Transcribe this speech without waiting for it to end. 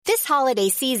holiday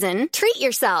season, treat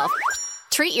yourself.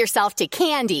 Treat yourself to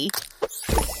candy.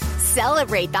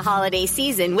 Celebrate the holiday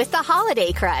season with the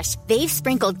Holiday Crush. They've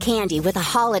sprinkled candy with a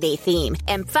holiday theme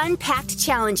and fun-packed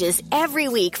challenges every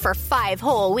week for 5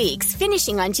 whole weeks,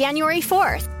 finishing on January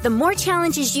 4th. The more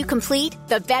challenges you complete,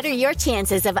 the better your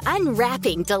chances of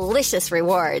unwrapping delicious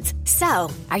rewards. So,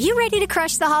 are you ready to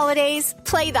crush the holidays?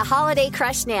 Play the Holiday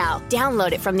Crush now.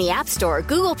 Download it from the App Store,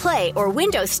 Google Play, or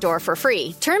Windows Store for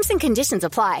free. Terms and conditions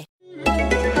apply.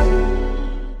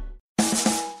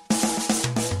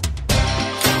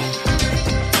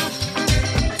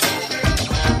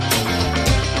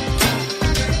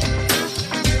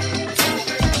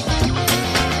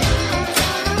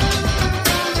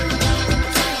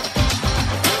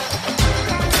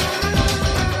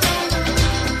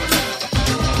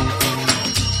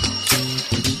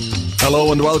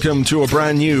 Hello and welcome to a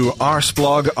brand new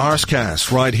Arseblog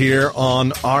Arsecast right here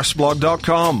on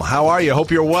arseblog.com. How are you?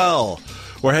 Hope you're well.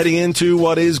 We're heading into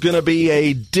what is going to be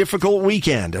a difficult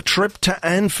weekend, a trip to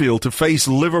Anfield to face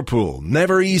Liverpool.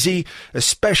 Never easy,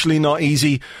 especially not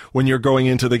easy when you're going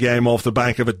into the game off the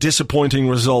back of a disappointing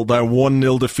result, that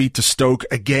 1-0 defeat to Stoke,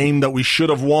 a game that we should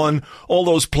have won. All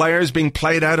those players being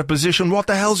played out of position. What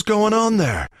the hell's going on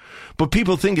there? But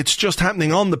people think it's just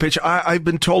happening on the pitch. I've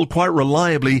been told quite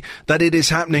reliably that it is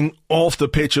happening off the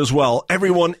pitch as well.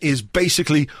 Everyone is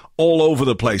basically all over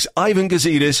the place. Ivan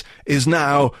Gazidis is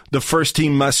now the first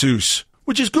team masseuse,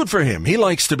 which is good for him. He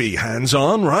likes to be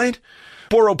hands-on, right?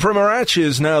 Boro Primorac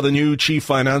is now the new chief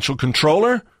financial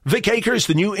controller. Vic Akers,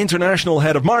 the new international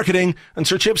head of marketing, and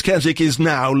Sir Chips Keswick is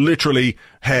now literally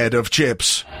head of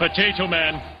chips. Potato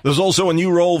man. There's also a new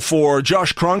role for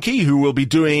Josh Kroenke, who will be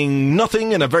doing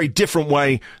nothing in a very different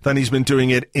way than he's been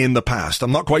doing it in the past.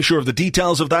 I'm not quite sure of the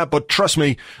details of that, but trust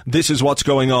me, this is what's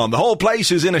going on. The whole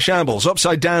place is in a shambles,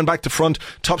 upside down, back to front,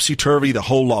 topsy-turvy, the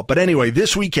whole lot. But anyway,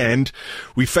 this weekend,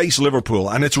 we face Liverpool,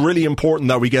 and it's really important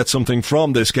that we get something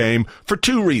from this game for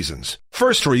 2 reasons.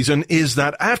 First reason is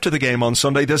that after the game on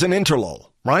Sunday, there's an interlull,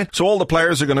 right? So all the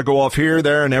players are going to go off here,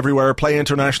 there, and everywhere, play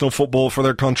international football for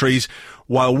their countries,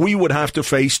 while we would have to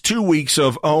face 2 weeks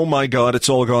of, oh my God, it's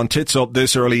all gone tits up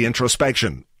this early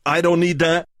introspection. I don't need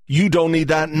that. You don't need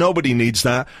that. Nobody needs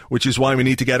that, which is why we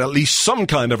need to get at least some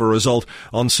kind of a result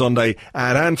on Sunday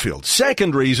at Anfield.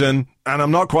 Second reason, and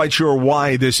I'm not quite sure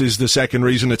why this is the second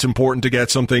reason it's important to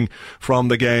get something from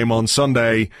the game on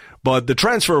Sunday, but the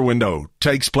transfer window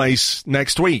takes place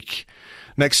next week.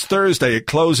 Next Thursday, it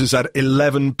closes at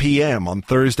 11 p.m. on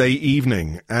Thursday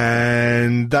evening,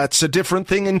 and that's a different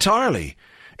thing entirely.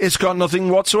 It's got nothing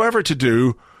whatsoever to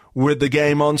do with the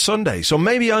game on Sunday. So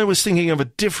maybe I was thinking of a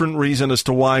different reason as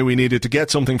to why we needed to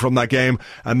get something from that game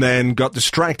and then got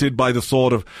distracted by the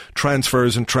thought of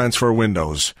transfers and transfer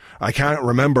windows. I can't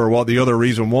remember what the other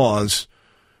reason was,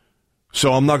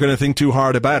 so I'm not going to think too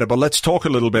hard about it. But let's talk a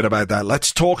little bit about that.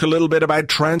 Let's talk a little bit about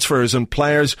transfers and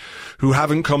players who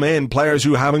haven't come in, players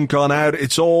who haven't gone out.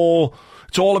 It's all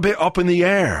a bit up in the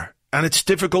air. And it's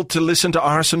difficult to listen to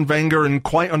Arsene Wenger and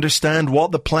quite understand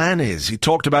what the plan is. He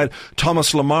talked about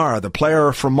Thomas Lemar, the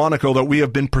player from Monaco that we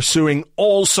have been pursuing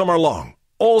all summer long.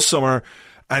 All summer.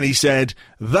 And he said,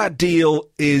 that deal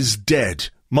is dead.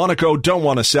 Monaco don't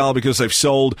want to sell because they've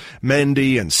sold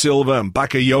Mendy and Silva and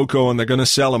Bakayoko, and they're going to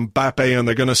sell Mbappe, and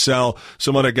they're going to sell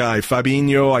some other guy,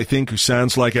 Fabinho, I think, who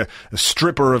sounds like a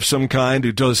stripper of some kind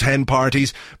who does hen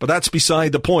parties. But that's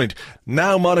beside the point.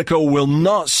 Now Monaco will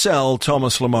not sell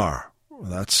Thomas Lemar.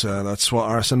 That's what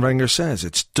Arsene Wenger says.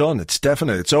 It's done. It's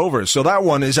definite. It's over. So that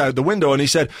one is out the window. And he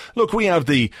said, look, we have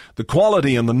the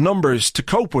quality and the numbers to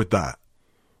cope with that.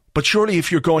 But surely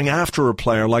if you're going after a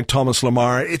player like Thomas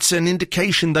Lemar, it's an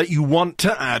indication that you want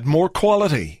to add more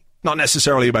quality. Not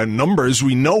necessarily about numbers.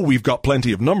 We know we've got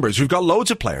plenty of numbers. We've got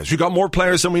loads of players. We've got more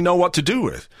players than we know what to do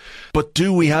with. But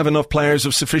do we have enough players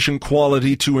of sufficient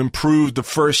quality to improve the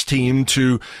first team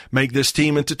to make this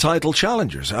team into title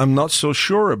challengers? I'm not so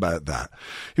sure about that.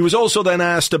 He was also then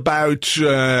asked about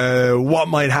what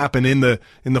might happen in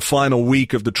the final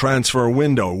week of the transfer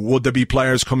window. Would there be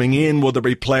players coming in? Would there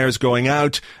be players going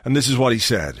out? And this is what he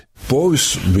said.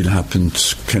 Both will happen,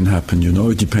 can happen,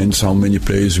 It depends how many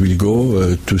players will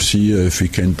go to see if we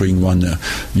can bring one.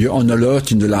 You're on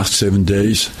alert in the last 7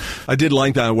 days. I did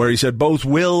like that, where he said both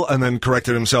will and then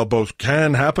corrected himself, both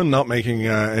can happen, not making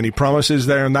any promises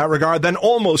there in that regard. Then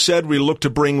almost said we look to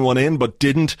bring one in, but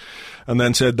didn't. And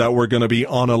then said that we're going to be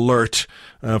on alert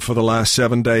for the last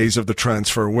 7 days of the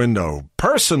transfer window.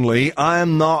 Personally, I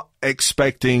am not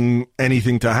expecting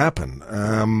anything to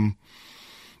happen.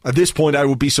 At this point, I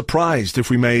would be surprised if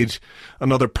we made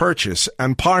another purchase.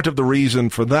 And part of the reason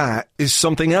for that is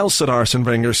something else that Arsene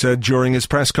Wenger said during his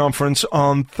press conference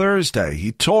on Thursday.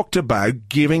 He talked about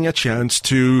giving a chance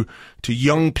to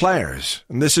young players.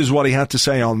 And this is what he had to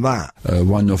say on that.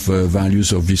 One of the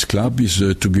values of this club is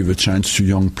to give a chance to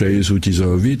young players who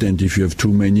deserve it. And if you have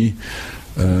too many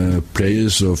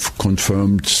players of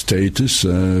confirmed status,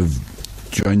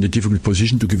 you are in a difficult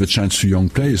position to give a chance to young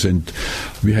players, and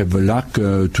we have the luck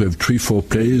to have 3-4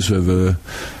 players who have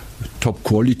top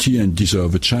quality and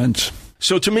deserve a chance.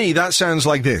 So to me, that sounds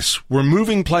like this. We're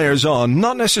moving players on,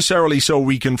 not necessarily so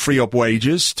we can free up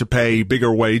wages to pay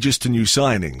bigger wages to new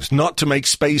signings, not to make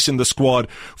space in the squad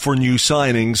for new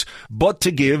signings, but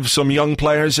to give some young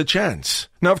players a chance.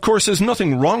 Now, of course, there's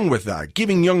nothing wrong with that.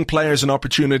 Giving young players an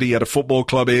opportunity at a football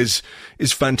club is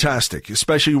fantastic,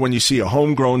 especially when you see a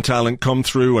homegrown talent come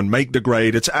through and make the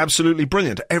grade. It's absolutely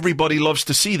brilliant. Everybody loves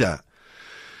to see that.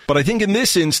 But I think in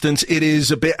this instance, it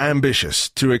is a bit ambitious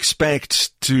to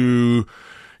expect to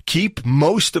keep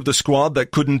most of the squad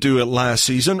that couldn't do it last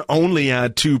season, only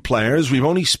add 2 players. We've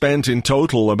only spent in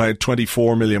total about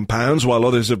 £24 million, while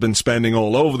others have been spending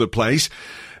all over the place,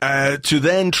 to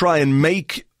then try and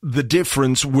make the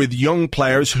difference with young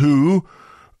players who,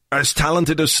 as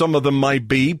talented as some of them might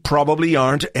be, probably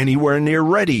aren't anywhere near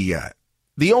ready yet.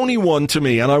 The only one to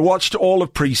me, and I watched all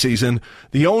of pre-season,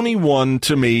 the only one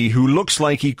to me who looks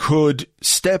like he could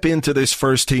step into this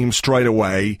first team straight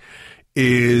away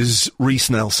is Reiss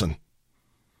Nelson.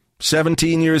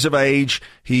 17 years of age,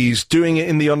 he's doing it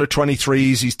in the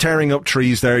under-23s, he's tearing up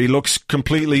trees there, he looks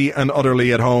completely and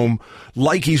utterly at home,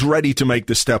 like he's ready to make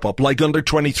the step up, like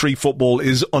under-23 football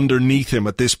is underneath him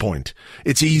at this point.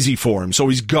 It's easy for him, so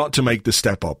he's got to make the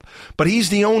step up. But he's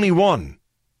the only one,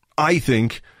 I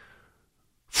think,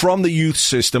 from the youth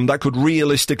system that could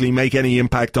realistically make any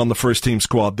impact on the first team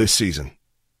squad this season.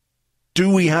 Do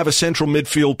we have a central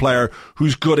midfield player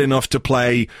who's good enough to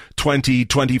play 20,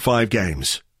 25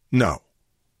 games? No.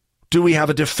 Do we have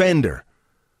a defender,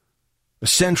 a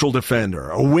central defender,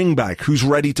 a wing-back who's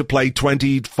ready to play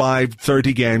 25,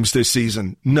 30 games this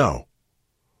season? No.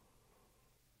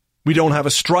 We don't have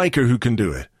a striker who can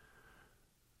do it.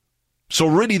 So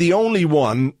really the only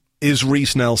one is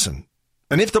Reiss Nelson.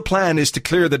 And if the plan is to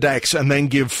clear the decks and then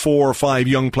give 4 or 5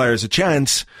 young players a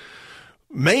chance,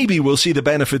 maybe we'll see the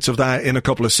benefits of that in a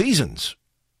couple of seasons.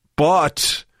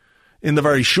 But in the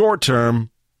very short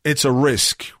term, it's a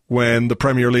risk when the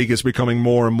Premier League is becoming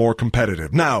more and more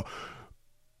competitive. Now,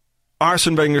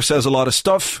 Arsene Wenger says a lot of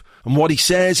stuff, and what he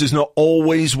says is not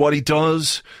always what he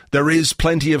does. There is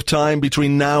plenty of time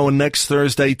between now and next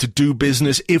Thursday to do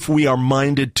business if we are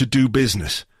minded to do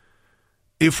business.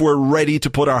 If we're ready to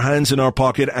put our hands in our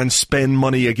pocket and spend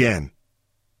money again.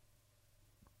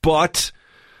 But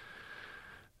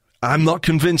I'm not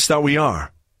convinced that we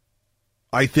are.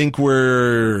 I think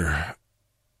we're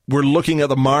looking at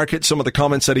the market, some of the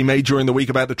comments that he made during the week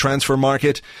about the transfer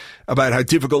market, about how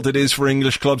difficult it is for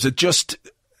English clubs.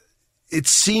 It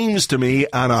seems to me,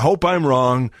 and I hope I'm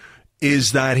wrong,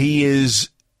 is that he is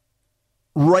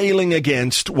railing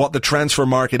against what the transfer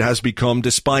market has become,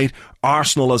 despite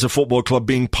Arsenal as a football club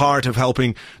being part of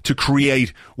helping to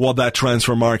create what that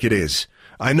transfer market is.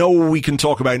 I know we can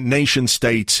talk about nation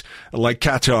states like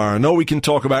Qatar. I know we can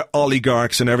talk about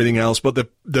oligarchs and everything else, but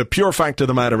the pure fact of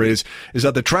the matter is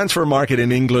that the transfer market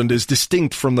in England is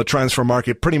distinct from the transfer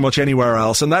market pretty much anywhere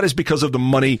else, and that is because of the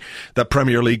money that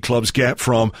Premier League clubs get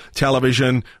from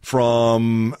television,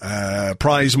 from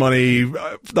prize money,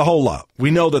 the whole lot.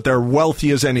 We know that they're wealthy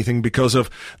as anything because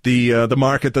of the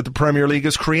market that the Premier League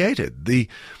has created. The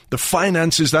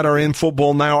finances that are in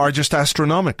football now are just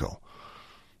astronomical.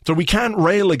 So we can't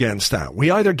rail against that. We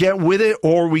either get with it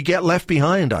or we get left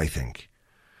behind, I think.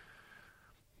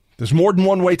 There's more than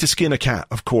one way to skin a cat,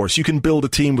 of course. You can build a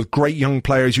team with great young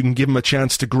players. You can give them a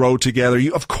chance to grow together.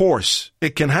 Of course,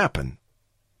 it can happen.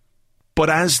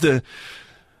 But as the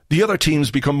other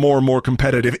teams become more and more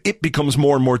competitive, it becomes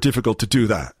more and more difficult to do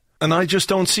that. And I just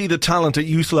don't see the talent at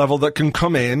youth level that can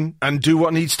come in and do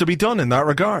what needs to be done in that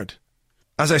regard.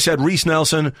 As I said, Reiss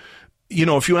Nelson,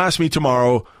 if you ask me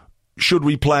tomorrow, should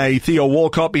we play Theo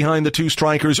Walcott behind the 2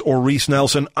 strikers or Reiss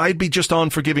Nelson? I'd be just on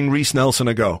for giving Reiss Nelson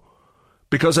a go.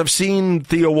 Because I've seen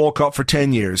Theo Walcott for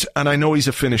 10 years, and I know he's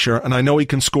a finisher, and I know he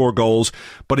can score goals,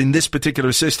 but in this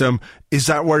particular system, is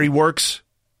that where he works?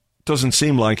 Doesn't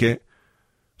seem like it.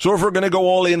 So if we're going to go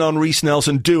all in on Reiss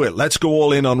Nelson, do it. Let's go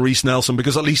all in on Reiss Nelson,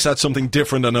 because at least that's something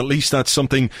different, and at least that's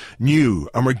something new,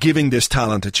 and we're giving this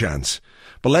talent a chance.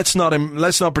 But let's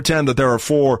not pretend that there are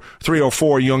 3 or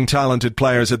 4 young talented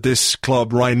players at this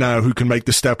club right now who can make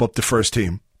the step up to first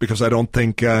team. because I don't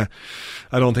think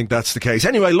that's the case.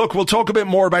 Anyway, look, we'll talk a bit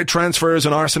more about transfers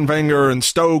and Arsene Wenger and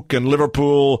Stoke and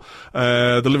Liverpool,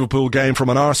 the Liverpool game from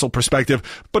an Arsenal perspective.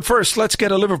 But first, let's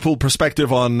get a Liverpool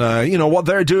perspective on, what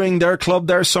they're doing, their club,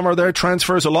 their summer, their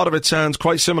transfers. A lot of it sounds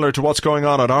quite similar to what's going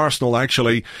on at Arsenal,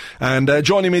 actually. And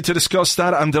joining me to discuss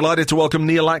that, I'm delighted to welcome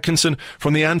Neil Atkinson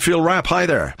from the Anfield Wrap. Hi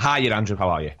there. Hi, Andrew. How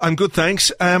are you? I'm good,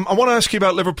 thanks. I want to ask you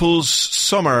about Liverpool's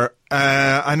summer.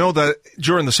 I know that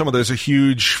during the summer there's a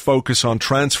huge focus on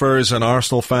transfers, and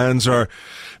Arsenal fans are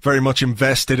very much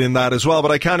invested in that as well.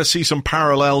 But I kind of see some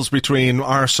parallels between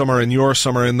our summer and your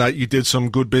summer in that you did some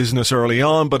good business early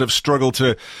on, but have struggled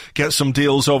to get some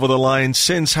deals over the line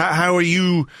since. How are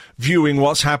you viewing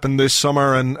what's happened this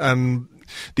summer and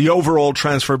the overall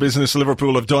transfer business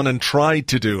Liverpool have done and tried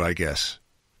to do, I guess?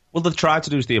 Well, they've tried to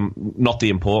do is not the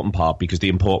important part, because the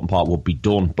important part will be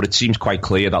done. But it seems quite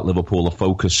clear that Liverpool are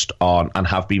focused on, and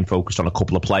have been focused on, a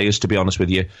couple of players, to be honest with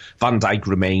you. Van Dijk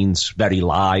remains very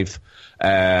live.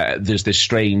 There's this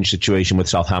strange situation with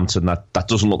Southampton that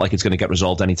doesn't look like it's going to get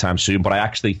resolved anytime soon. But I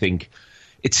actually think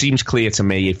it seems clear to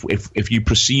me, if you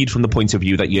proceed from the point of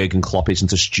view that Jurgen Klopp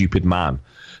isn't a stupid man,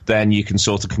 then you can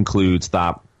sort of conclude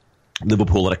that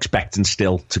Liverpool are expecting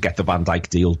still to get the Van Dijk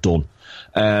deal done.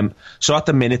 So at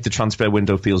the minute, the transfer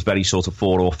window feels very sort of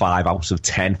 4 or 5 out of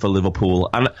 10 for Liverpool.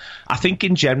 And I think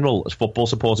in general, as football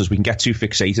supporters, we can get too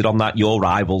fixated on that. Your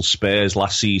rivals, Spurs,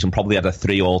 last season probably had a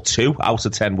 3 or 2 out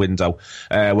of 10 window,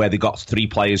 where they got 3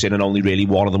 players in and only really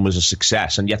one of them was a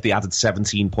success, and yet they added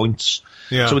 17 points.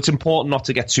 Yeah. So it's important not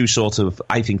to get too sort of,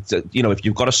 I think, if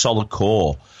you've got a solid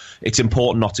core, it's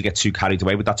important not to get too carried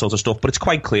away with that sort of stuff. But it's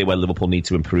quite clear where Liverpool need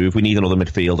to improve. We need another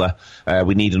midfielder.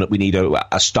 We need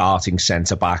a starting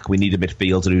centre-back. We need a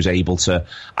midfielder who's able to,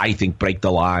 I think, break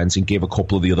the lines and give a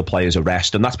couple of the other players a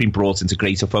rest. And that's been brought into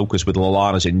greater focus with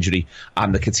Lallana's injury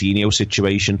and the Coutinho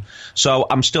situation. So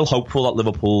I'm still hopeful that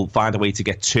Liverpool find a way to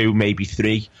get 2, maybe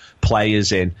 3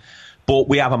 players in. But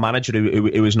we have a manager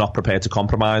who is not prepared to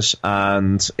compromise,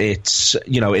 and it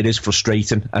is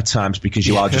frustrating at times, because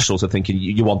you are just sort of thinking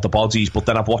you want the bodies. But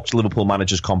then I've watched Liverpool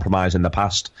managers compromise in the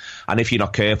past, and if you're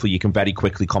not careful, you can very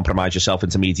quickly compromise yourself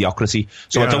into mediocrity.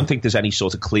 So I don't think there's any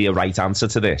sort of clear right answer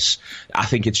to this. I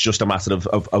think it's just a matter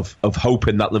of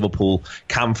hoping that Liverpool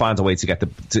can find a way to get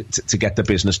the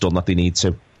business done that they need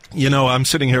to. I'm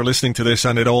sitting here listening to this,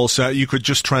 and it all you could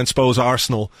just transpose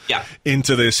Arsenal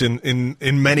into this in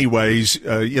many ways.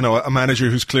 A manager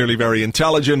who's clearly very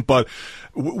intelligent, but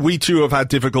we too have had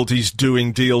difficulties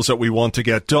doing deals that we want to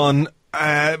get done.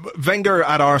 Wenger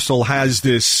at Arsenal has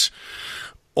this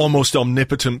almost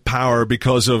omnipotent power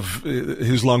because of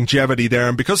his longevity there,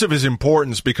 and because of his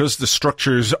importance, because the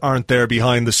structures aren't there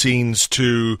behind the scenes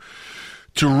to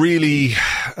really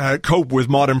cope with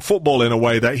modern football in a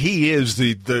way, that he is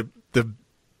the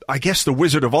I guess the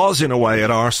Wizard of Oz in a way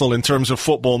at Arsenal in terms of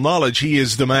football knowledge. He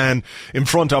is the man in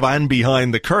front of and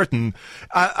behind the curtain.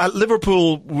 At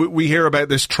Liverpool, we hear about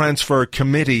this transfer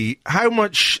committee. How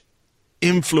much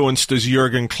influence does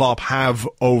Jurgen Klopp have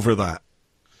over that?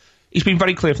 He's been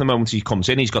very clear from the moment he comes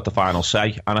in. He's got the final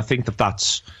say, and I think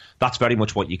that's very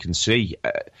much what you can see.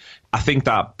 I think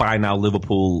that by now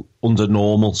Liverpool, under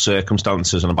normal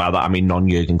circumstances, and by that I mean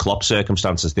non-Jurgen Klopp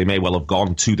circumstances, they may well have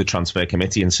gone to the transfer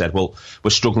committee and said, well, we're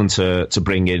struggling to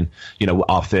bring in,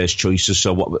 our first choices,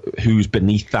 so who's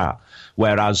beneath that?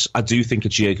 Whereas I do think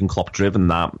it's Jurgen Klopp driven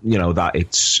that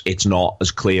it's not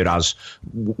as clear as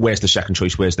where's the second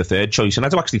choice, where's the third choice. And I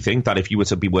do actually think that if you were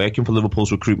to be working for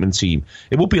Liverpool's recruitment team,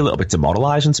 it would be a little bit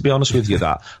demoralising, to be honest with you.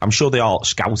 That I'm sure they are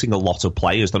scouting a lot of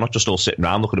players. They're not just all sitting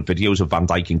around looking at videos of Van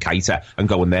Dijk and Keita and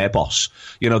going their boss.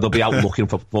 They'll be out looking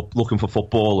for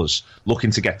footballers,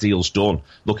 looking to get deals done,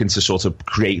 looking to sort of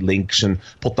create links and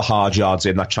put the hard yards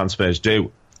in that transfers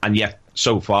do. And yet,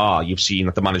 so far, you've seen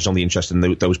that the manager's only interested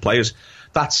in those players.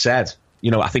 That said,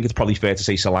 I think it's probably fair to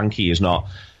say Solanke is not,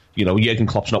 Jurgen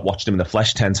Klopp's not watched him in the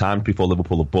flesh 10 times before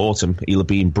Liverpool have bought him. He'll have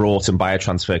been brought in by a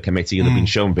transfer committee, he'll have been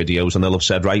shown videos, and they'll have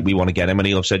said, right, we want to get him, and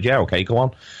he'll have said, yeah, okay, go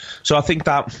on. So I think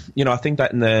that,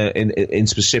 in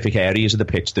specific areas of the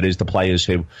pitch, there is the players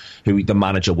who the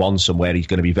manager wants and where he's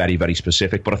going to be very, very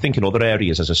specific. But I think in other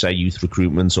areas, as I say, youth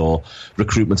recruitment or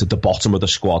recruitment at the bottom of the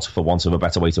squad, for want of a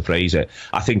better way to phrase it,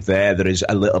 I think there is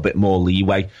a little bit more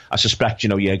leeway. I suspect,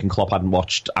 Jurgen Klopp hadn't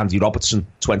watched Andy Robertson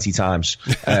 20 times,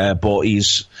 but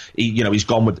he's he's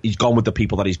gone with the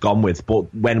people that he's gone with.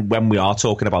 But when we are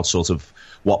talking about sort of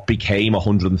what became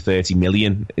 130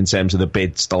 million in terms of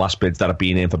the last bids that have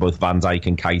been in for both Van Dijk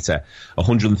and Keita,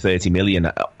 130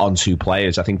 million on two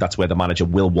players, I think that's where the manager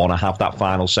will want to have that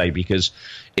final say, because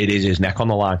it is his neck on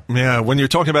the line. Yeah, when you're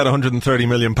talking about £130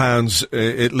 million,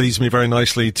 it leads me very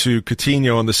nicely to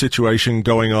Coutinho and the situation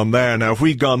going on there. Now, if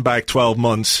we'd gone back 12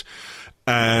 months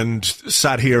and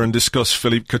sat here and discussed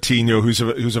Philippe Coutinho,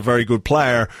 who's a very good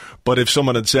player, but if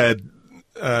someone had said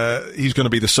he's going to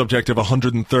be the subject of a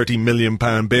 £130 million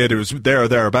bid, it was there or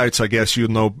thereabouts, I guess you'd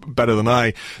know better than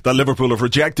I, that Liverpool have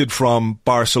rejected from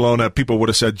Barcelona, people would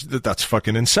have said that's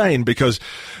fucking insane, because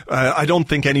I don't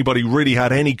think anybody really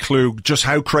had any clue just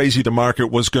how crazy the market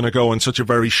was going to go in such a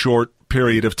very short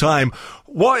period of time.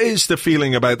 What is the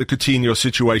feeling about the Coutinho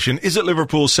situation? Is it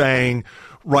Liverpool saying,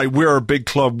 right, we're a big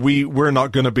club, we're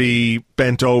not going to be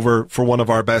bent over for one of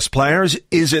our best players?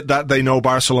 Is it that they know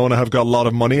Barcelona have got a lot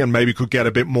of money and maybe could get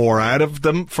a bit more out of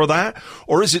them for that?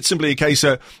 Or is it simply a case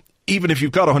of, even if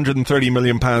you've got £130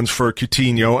 million for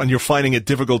Coutinho and you're finding it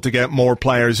difficult to get more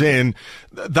players in,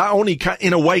 that only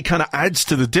in a way kind of adds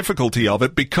to the difficulty of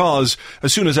it, because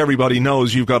as soon as everybody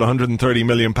knows you've got £130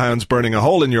 million burning a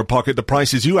hole in your pocket, the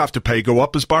prices you have to pay go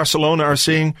up, as Barcelona are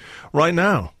seeing right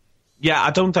now. Yeah,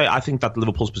 I think that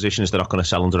Liverpool's position is they're not going to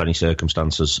sell under any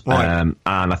circumstances. Right. And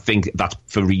I think that's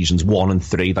for reasons 1 and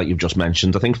 3 that you've just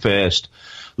mentioned. I think first,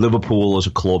 Liverpool as a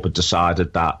club had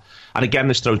decided that, and again,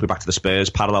 this throws me back to the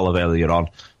Spurs parallel of earlier on,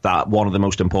 that one of the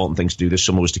most important things to do this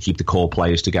summer was to keep the core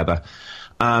players together.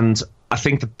 And I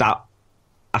think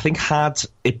had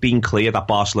it been clear that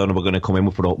Barcelona were going to come in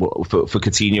for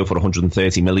Coutinho for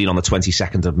 130 million on the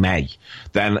 22nd of May,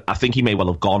 then I think he may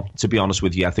well have gone, to be honest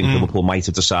with you. I think Liverpool might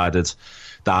have decided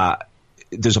that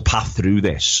there's a path through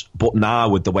this. But now,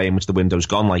 with the way in which the window's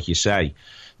gone, like you say,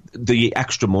 the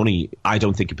extra money, I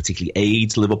don't think it particularly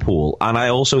aids Liverpool. And I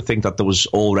also think that there was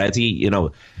already,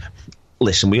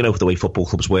 listen, we know the way football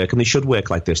clubs work, and they should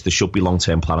work like this. There should be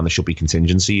long-term planning, there should be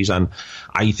contingencies, and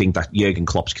I think that Jurgen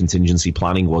Klopp's contingency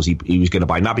planning was he was going to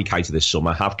buy Naby Keita this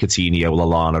summer, have Coutinho,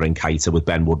 Lallana and Keita with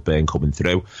Ben Woodburn coming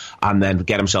through, and then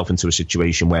get himself into a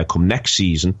situation where come next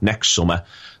season, next summer,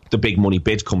 the big money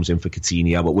bid comes in for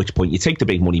Coutinho, at which point you take the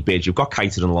big money bid, you've got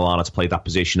Keita and Lallana to play that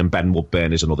position, and Ben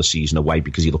Woodburn is another season away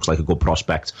because he looks like a good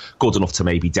prospect, good enough to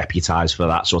maybe deputise for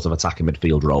that sort of attacking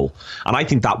midfield role. And I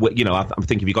think that, I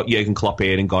think if you got Jurgen Klopp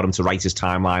here and got him to write his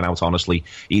timeline out honestly,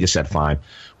 he'd have said fine.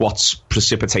 What's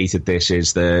precipitated this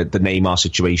is the Neymar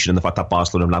situation and the fact that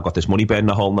Barcelona have now got this money burning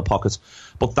a hole in the pocket.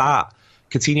 But that,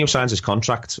 Coutinho signs his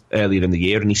contract earlier in the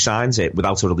year and he signs it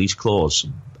without a release clause.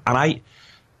 And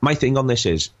my thing on this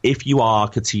is, if you are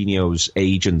Coutinho's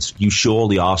agent, you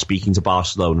surely are speaking to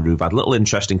Barcelona, who've had little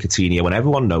interest in Coutinho, and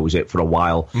everyone knows it for a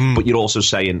while. But you're also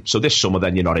saying, so this summer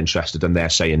then you're not interested, and they're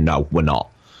saying, no, we're not.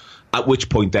 At which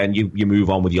point then you move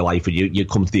on with your life and you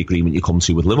come to the agreement you come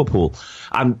to with Liverpool.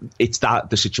 And it's that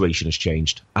the situation has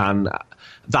changed. And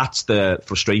that's the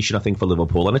frustration, I think, for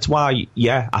Liverpool. And it's why,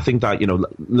 I think that,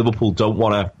 Liverpool don't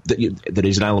want to... There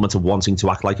is an element of wanting to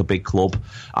act like a big club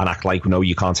and act like, no,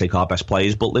 you can't take our best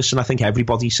players. But listen, I think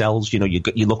everybody sells. You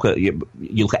look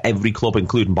at every club,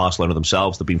 including Barcelona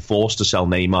themselves. They've been forced to sell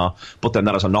Neymar. But then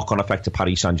that has a knock-on effect to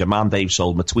Paris Saint-Germain. They've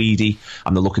sold Matuidi.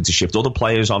 And they're looking to shift other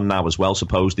players on now as well,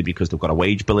 supposedly, because they've got a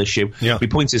wage bill issue. Yeah. My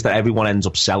point is that everyone ends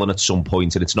up selling at some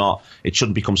point, and it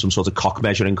shouldn't become some sort of cock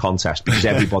measuring contest, because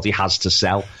everybody has to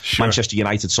sell. Sure. Manchester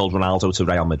United sold Ronaldo to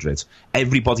Real Madrid.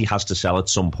 Everybody has to sell at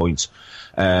some point.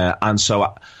 And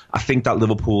so I think that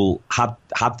Liverpool, had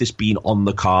this been on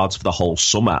the cards for the whole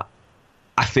summer,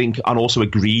 I think, and also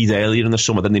agreed earlier in the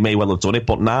summer, then they may well have done it.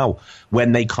 But now,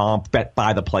 when they can't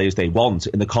buy the players they want,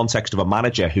 in the context of a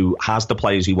manager who has the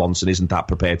players he wants and isn't that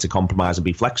prepared to compromise and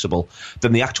be flexible,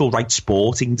 then the actual right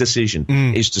sporting decision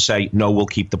is to say, no, we'll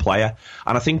keep the player.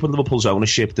 And I think with Liverpool's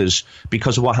ownership,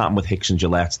 because of what happened with Hicks and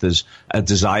Gillette, there's a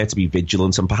desire to be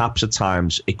vigilant, and perhaps at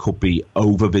times it could be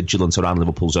over-vigilant around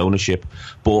Liverpool's ownership.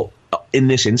 But in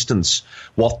this instance,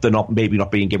 what they're maybe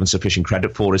not being given sufficient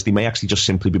credit for is they may actually just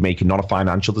simply be making not a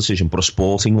financial decision, but a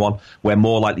sporting one. We're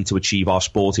more likely to achieve our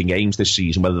sporting aims this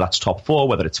season, whether that's top 4,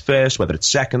 whether it's first, whether it's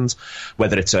second,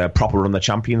 whether it's a proper run the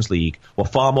Champions League. We're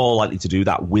far more likely to do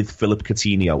that with Philippe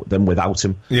Coutinho than without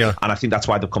him. Yeah. And I think that's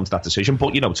why they've come to that decision.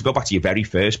 But, to go back to your very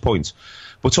first point,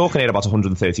 we're talking here about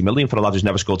 130 million for a lad who's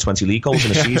never scored 20 league goals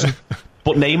in a season.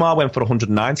 But Neymar went for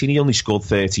 119. He only scored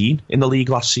 13 in the league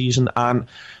last season. And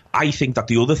I think that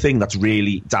the other thing that's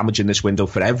really damaging this window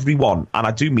for everyone, and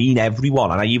I do mean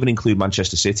everyone, and I even include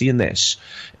Manchester City in this,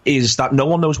 is that no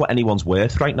one knows what anyone's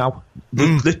worth right now.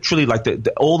 Literally, like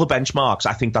all the benchmarks,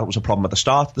 I think that was a problem at the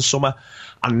start of the summer,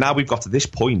 and now we've got to this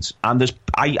point. And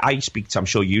I speak to, I'm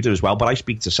sure you do as well, but I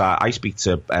speak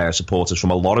to supporters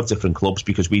from a lot of different clubs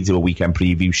because we do a weekend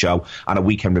preview show and a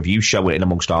weekend review show in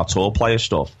amongst our tour player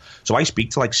stuff. So I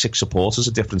speak to like 6 supporters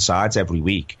of different sides every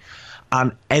week.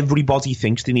 And everybody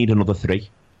thinks they need another 3.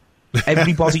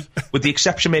 Everybody, with the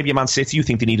exception maybe of Man City, who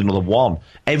think they need another 1.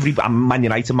 Man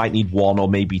United might need 1 or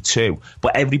maybe 2.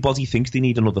 But everybody thinks they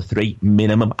need another 3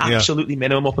 minimum. Absolutely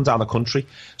minimum up and down the country.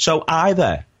 So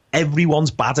either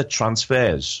everyone's bad at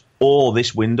transfers, or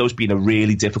this window's been a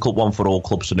really difficult one for all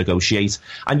clubs to negotiate.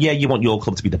 And yeah, you want your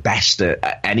club to be the best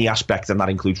at any aspect, and that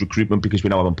includes recruitment because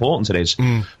we know how important it is.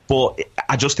 But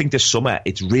I just think this summer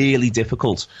it's really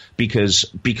difficult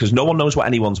because no one knows what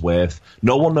anyone's worth.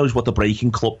 No one knows what the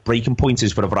breaking point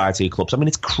is for a variety of clubs. I mean,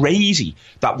 it's crazy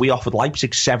that we offered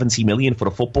Leipzig 70 million for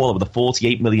a footballer with a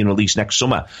 48 million release next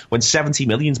summer, when 70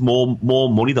 million's more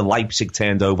money than Leipzig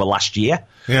turned over last year.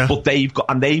 Yeah. But they've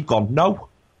gone, no.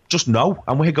 Just no.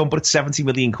 And we're going, but it's 70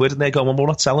 million quid. And they're going, well, we're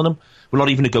not selling them. We're not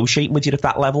even negotiating with you at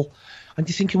that level. And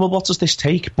you're thinking, well, what does this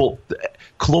take? But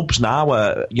clubs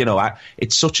now,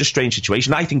 it's such a strange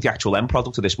situation. I think the actual end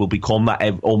product of this will become that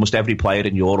almost every player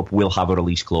in Europe will have a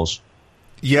release clause.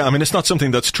 Yeah, I mean, it's not something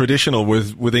that's traditional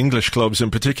with English clubs in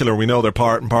particular. We know they're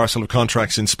part and parcel of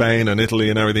contracts in Spain and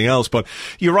Italy and everything else. But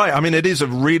you're right. I mean, it is a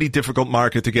really difficult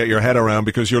market to get your head around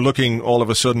because you're looking all of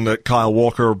a sudden at Kyle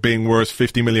Walker being worth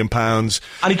 £50 million. And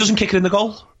he doesn't kick it in the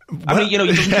goal. I mean, he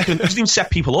doesn't even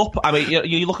set people up. I mean,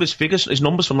 you look at his figures, his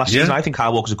numbers from last season. I think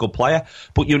Kyle Walker's a good player,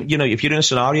 but if you're in a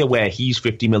scenario where he's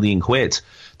 50 million quid,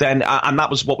 then and that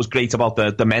was what was great about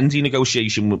the Mendy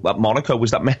negotiation at Monaco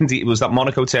was that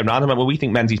Monaco turned around and went, well, we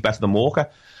think Mendy's better than Walker.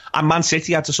 And Man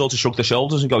City had to sort of shrug their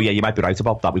shoulders and go, yeah, you might be right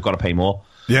about that. We've got to pay more.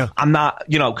 Yeah. And that,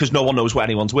 because no one knows what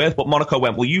anyone's worth. But Monaco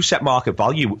went, well, you set market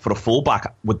value for a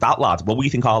fullback with that lad. Well, we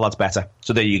think our lad's better.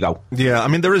 So there you go. Yeah, I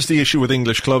mean, there is the issue with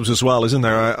English clubs as well, isn't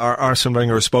there? Arsene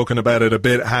Wenger has spoken about it a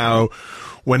bit, how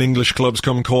when English clubs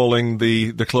come calling,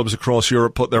 the clubs across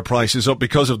Europe put their prices up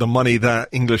because of the money that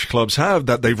English clubs have,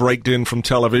 that they've raked in from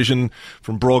television,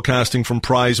 from broadcasting, from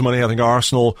prize money. I think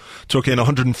Arsenal took in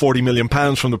 £140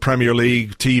 million from the Premier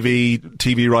League,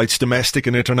 TV rights, domestic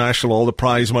and international, all the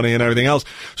prize money and everything else.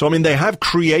 So, I mean, they have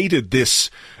created this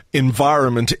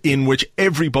environment in which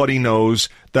everybody knows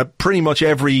that pretty much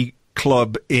every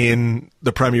club in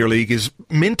the Premier League is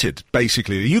minted,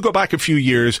 basically. You go back a few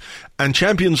years and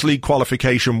Champions League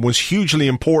qualification was hugely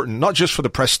important, not just for the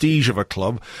prestige of a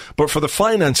club, but for the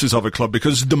finances of a club,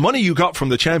 because the money you got from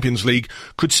the Champions League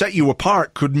could set you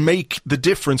apart, could make the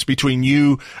difference between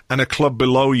you and a club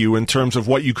below you in terms of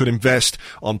what you could invest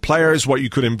on players, what you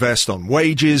could invest on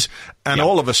wages. And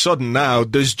all of a sudden now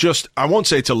there's just, I won't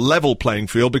say it's a level playing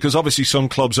field, because obviously some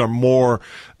clubs are more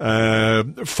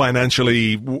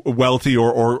financially wealthy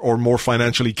or more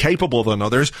financially capable than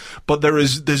others, but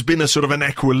there's been a sort of an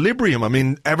equilibrium. I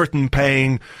mean, Everton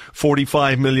paying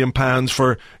 £45 million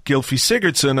for Gylfi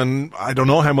Sigurdsson, and I don't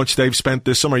know how much they've spent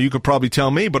this summer. You could probably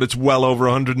tell me, but it's well over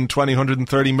 120,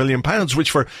 130 million pounds,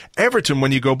 which for Everton,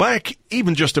 when you go back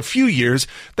even just a few years,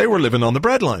 they were living on the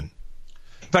breadline.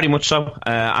 Very much so,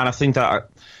 and I think that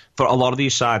for a lot of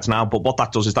these sides now, but what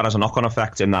that does is that has a knock-on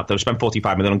effect in that they've spent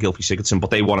 45 million on Gylfi Sigurdsson, but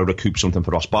they want to recoup something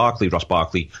for Ross Barkley. Ross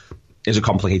Barkley is a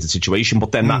complicated situation,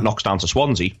 but then that knocks down to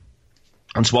Swansea,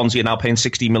 and Swansea are now paying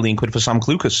 60 million quid for Sam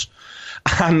Clucas.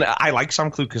 And I like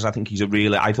Sam Clucas. I think he's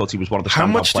I thought he was one of the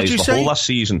standout players the whole last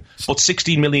season. But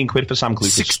 16 million quid for Sam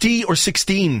Clucas. 60 or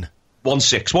 16?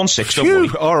 1.6, don't worry.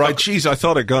 All right, jeez, I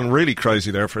thought I'd gone really crazy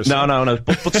there for a second. No.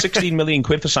 But 16 million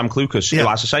quid for Sam Clucas, who,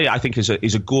 as I say, I think is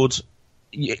a good,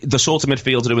 the sort of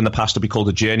midfielder who in the past would be called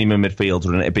a journeyman midfielder,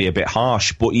 and it'd be a bit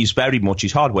harsh, but he's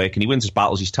hard working, he wins his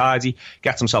battles, he's tidy,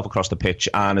 gets himself across the pitch,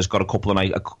 and has got a couple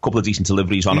of decent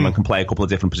deliveries on him and can play a couple of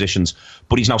different positions.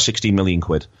 But he's now 16 million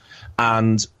quid.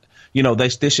 And,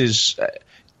 this is...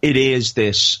 It is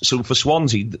this. So for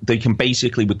Swansea, they can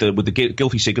basically, with the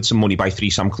Gylfi Sigurdsson money, buy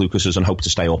 3 Sam Clucases and hope to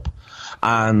stay up.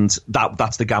 And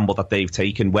that's the gamble that they've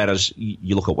taken. Whereas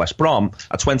you look at West Brom,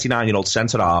 a 29-year-old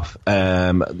centre-half,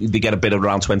 they get a bid of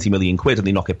around 20 million quid and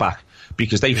they knock it back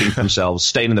because they think themselves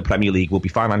staying in the Premier League will be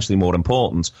financially more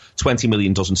important. 20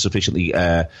 million doesn't sufficiently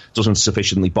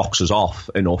box us off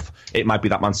enough. It might be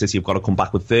that Man City have got to come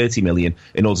back with 30 million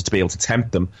in order to be able to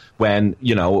tempt them. When,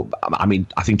 I mean,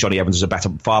 I think Johnny Evans is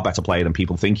far better player than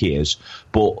people think he is.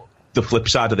 But the flip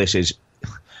side of this is,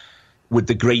 with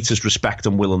the greatest respect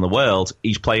and will in the world,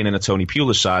 he's playing in a Tony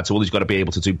Pulis side, so all he's got to be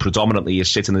able to do predominantly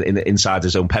is sit inside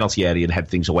his own penalty area and head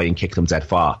things away and kick them dead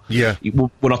far. Yeah,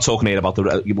 we're not talking here about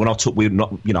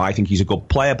I think he's a good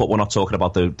player, but we're not talking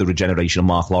about the regeneration of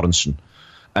Mark Lawrenson,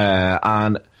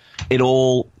 and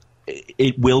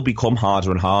it will become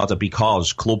harder and harder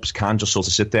because clubs can just sort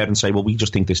of sit there and say, well, we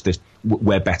just think this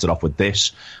we're better off with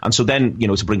this. And so then,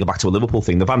 to bring it back to a Liverpool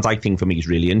thing, the Van Dijk thing for me is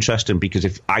really interesting because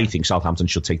if I think Southampton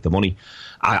should take the money,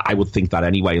 I would think that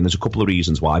anyway. And there's a couple of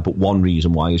reasons why, but one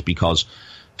reason why is because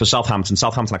for Southampton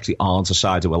actually aren't a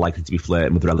side who are likely to be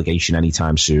flirting with relegation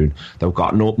anytime soon. They've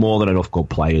got more than enough good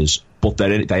players, but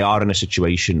they are in a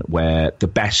situation where the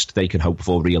best they can hope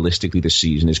for realistically this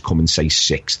season is coming, say,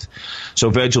 6th.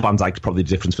 So Virgil van Dijk's probably the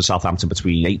difference for Southampton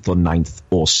between 8th or 9th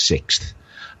or 6th.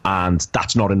 And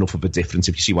that's not enough of a difference,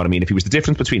 if you see what I mean. If it was the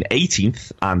difference between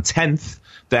 18th and 10th,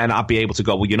 then I'd be able to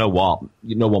go, well, you know what?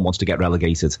 No one wants to get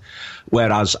relegated.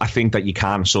 Whereas I think that you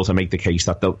can sort of make the case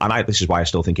that, this is why I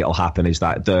still think it'll happen, is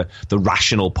that the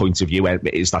rational point of view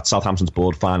is that Southampton's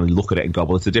board finally look at it and go,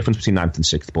 well, it's the difference between 9th and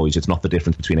 6th, boys. It's not the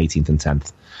difference between 18th and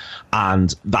 10th.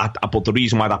 But the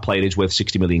reason why that player is worth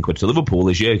 60 million quid to Liverpool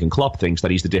is Jurgen Klopp thinks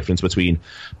that he's the difference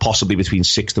possibly between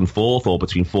 6th and 4th, or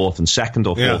between 4th and 2nd,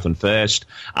 or 4th and 1st.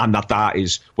 And that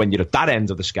is, when you're at that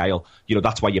end of the scale,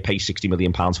 that's why you pay 60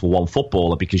 million pounds for one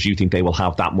footballer, because you think they will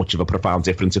have that much of a profound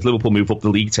difference. If Liverpool move up the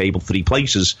league table 3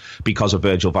 places because of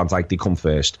Virgil van Dijk, they come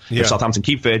first. Yeah. If Southampton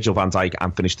keep Virgil van Dijk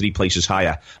and finish 3 places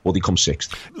higher, well, they come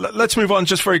 6th. Let's move on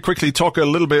just very quickly, talk a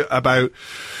little bit about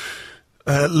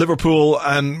Liverpool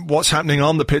and what's happening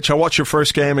on the pitch. I watched your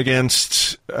first game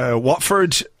against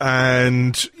Watford,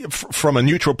 and from a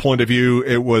neutral point of view,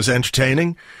 it was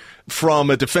entertaining. From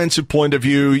a defensive point of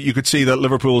view, you could see that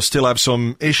Liverpool still have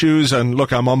some issues, and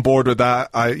look, I'm on board with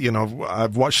that.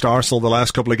 I've watched Arsenal the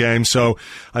last couple of games, so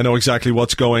I know exactly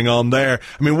what's going on there.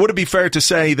 I mean, would it be fair to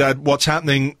say that what's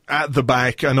happening at the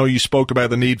back, I know you spoke about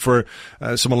the need for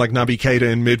someone like Naby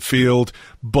Keita in midfield,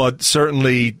 but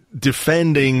certainly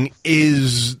defending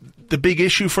is the big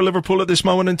issue for Liverpool at this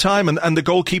moment in time, and the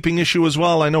goalkeeping issue as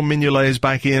well. I know Mignolet is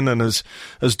back in and has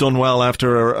done well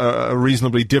after a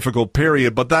reasonably difficult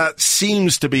period, but that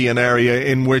seems to be an area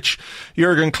in which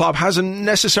Jurgen Klopp hasn't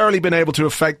necessarily been able to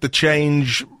affect the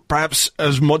change perhaps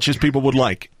as much as people would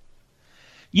like.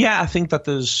 Yeah, I think that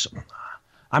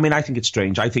I think it's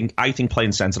strange. I think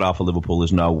playing centre half for Liverpool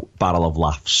is no barrel of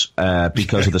laughs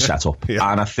because of the setup. Yeah.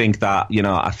 And I think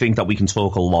that we can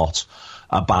talk a lot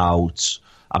about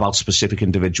specific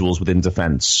individuals within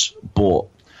defence, but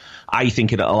I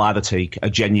think it'll either take a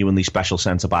genuinely special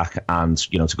centre-back and,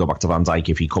 to go back to Van Dijk,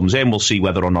 if he comes in, we'll see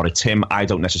whether or not it's him. I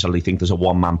don't necessarily think there's a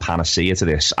one-man panacea to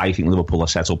this. I think Liverpool are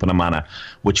set up in a manner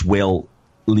which will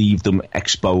leave them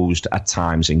exposed at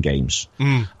times in games.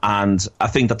 And I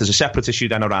think that there's a separate issue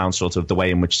then around sort of the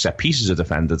way in which set pieces are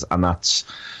defended, and that's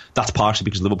partially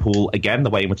because Liverpool, again, the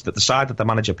way in which the side that the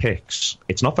manager picks,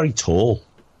 it's not very tall.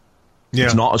 Yeah.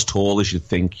 It's not as tall as you'd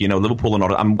think. Liverpool are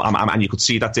not, and you could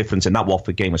see that difference in that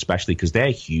Watford game, especially because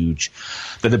they're huge.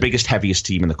 They're the biggest, heaviest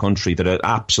team in the country. They're an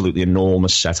absolutely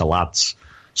enormous set of lads.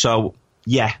 So,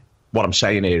 yeah, what I'm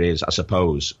saying here is, I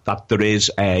suppose, that there is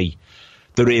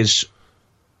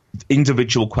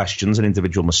individual questions and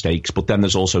individual mistakes, but then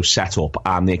there's also setup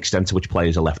and the extent to which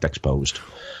players are left exposed.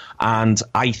 And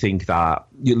I think that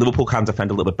Liverpool can defend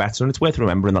a little bit better, and it's worth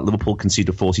remembering that Liverpool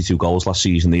conceded 42 goals last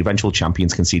season. The eventual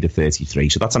champions conceded 33,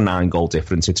 so that's a 9-goal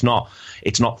difference. It's not.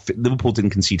 Liverpool didn't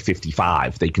concede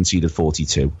 55; they conceded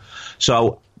 42.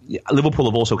 So Liverpool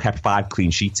have also kept 5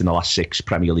 clean sheets in the last 6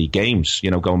 Premier League games.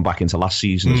 Going back into last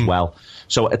season as well.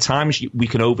 So at times we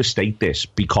can overstate this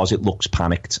because it looks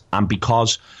panicked, and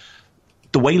because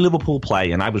the way Liverpool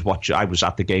play, and I was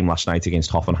at the game last night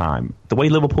against Hoffenheim, the way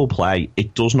Liverpool play,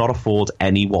 it does not afford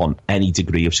anyone any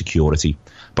degree of security,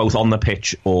 both on the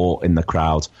pitch or in the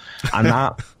crowd.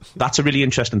 And that's a really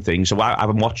interesting thing. So I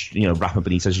haven't watched, Rafa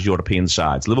Benitez's European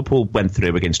sides. Liverpool went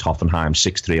through against Hoffenheim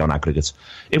 6-3 on aggregate.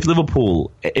 If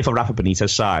a Rafa Benitez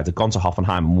side had gone to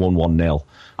Hoffenheim and won 1-0,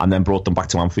 and then brought them back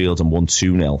to Anfield and won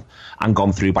 2-0, and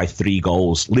gone through by 3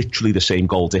 goals, literally the same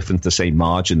goal difference, the same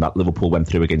margin that Liverpool went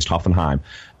through against Hoffenheim,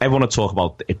 everyone would talk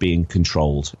about it being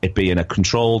controlled, it being a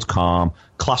controlled, calm,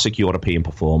 classic European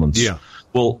performance. Yeah.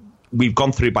 Well, we've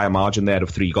gone through by a margin there of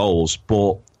 3 goals,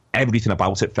 but everything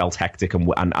about it felt hectic and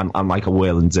like a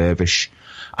whirling dervish.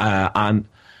 And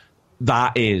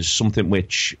that is something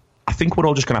which I think we're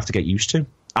all just going to have to get used to.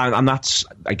 And that's,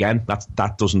 again,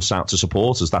 that doesn't sound, to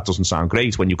supporters, that doesn't sound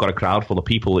great when you've got a crowd full of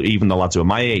people, even the lads who are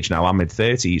my age now, I'm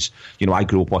mid-30s. I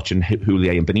grew up watching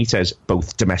Houllier and Benitez,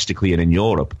 both domestically and in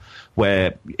Europe,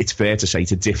 where it's fair to say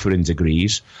to differing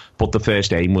degrees, but the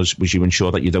first aim was you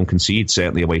ensure that you don't concede,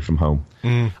 certainly away from home.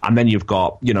 And then you've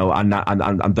got,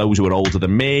 and those who are older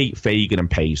than me, Fagan and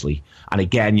Paisley. And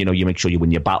again, you make sure you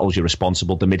win your battles, you're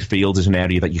responsible. The midfield is an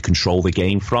area that you control the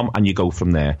game from, and you go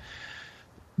from there.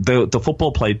 The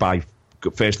football played by,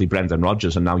 firstly, Brendan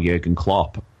Rodgers and now Jurgen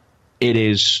Klopp, it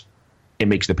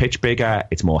makes the pitch bigger,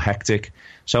 it's more hectic.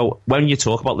 So when you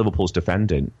talk about Liverpool's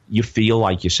defending, you feel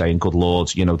like you're saying, good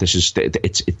Lord,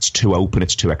 it's too open,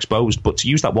 it's too exposed. But to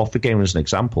use that Watford game as an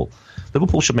example,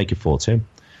 Liverpool should make it 4-2. And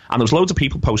there was loads of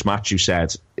people post-match who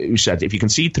said, if you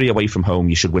concede 3 away from home,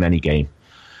 you should win any game.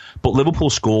 But Liverpool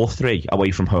score 3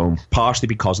 away from home, partially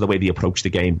because of the way they approach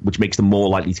the game, which makes them more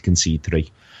likely to concede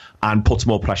 3. And puts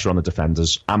more pressure on the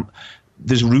defenders.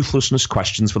 There's ruthlessness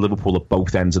questions for Liverpool at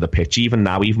both ends of the pitch. Even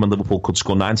now, even when Liverpool could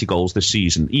score 90 goals this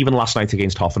season, even last night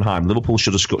against Hoffenheim, Liverpool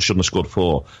shouldn't have scored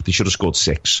 4. They should have scored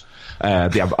 6. They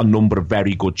have a number of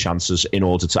very good chances in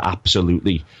order to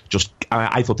absolutely just...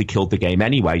 I thought they killed the game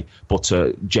anyway, but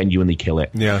to genuinely kill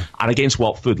it. Yeah. And against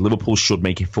Watford, Liverpool should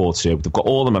make it 4-2. They've got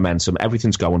all the momentum,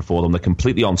 everything's going for them, they're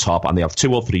completely on top, and they have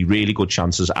 2 or 3 really good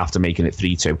chances after making it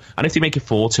 3-2. And if they make it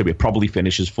 4-2, it probably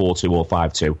finishes 4-2 or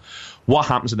 5-2. What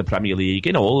happens in the Premier League,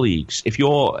 in all leagues, if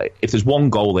there's one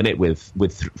goal in it with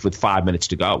 5 minutes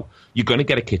to go, you're going to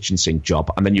get a kitchen sink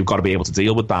job, and then you've got to be able to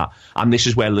deal with that. And this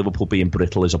is where Liverpool being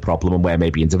brittle is a problem, and where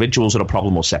maybe individuals are a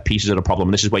problem or set pieces are a problem.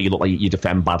 And this is where you look like you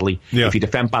defend badly. Yeah. If you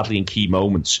defend badly in key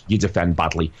moments, you defend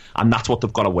badly, and that's what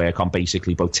they've got to work on,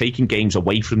 basically, both taking games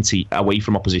away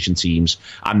from opposition teams,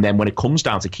 and then when it comes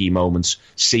down to key moments,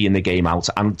 seeing the game out.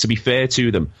 And to be fair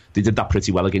to them, they did that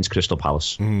pretty well against Crystal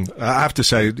Palace. I have to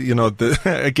say,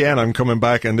 again, I'm coming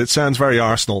back, and it sounds very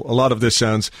Arsenal. A lot of this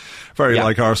sounds very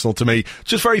like Arsenal to me.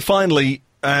 Just very finally,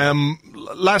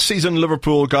 last season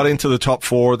Liverpool got into the top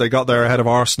 4. They got there ahead of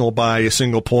Arsenal by a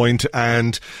single point.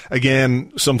 And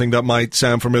again, something that might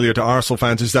sound familiar to Arsenal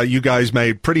fans is that you guys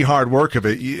made pretty hard work of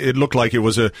it. It looked like it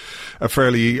was a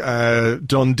fairly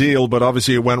done deal, but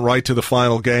obviously it went right to the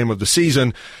final game of the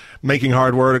season. Making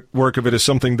hard work of it is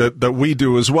something that we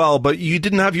do as well. But you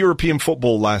didn't have European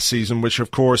football last season, which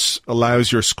of course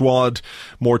allows your squad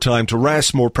more time to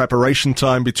rest, more preparation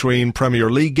time between Premier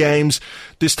League games.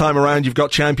 This time around, you've got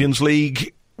Champions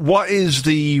League. What is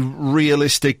the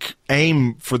realistic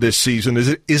aim for this season?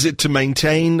 Is it to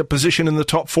maintain a position in the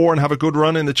top 4 and have a good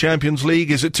run in the Champions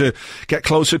League? Is it to get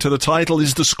closer to the title?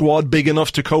 Is the squad big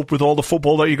enough to cope with all the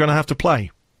football that you're going to have to play?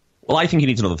 Well, I think he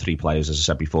needs another 3 players, as I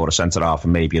said before, a centre-half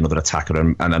and maybe another attacker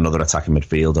and another attacking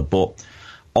midfielder. But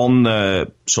on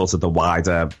the sort of the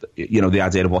wider, the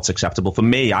idea of what's acceptable, for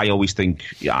me, I always think,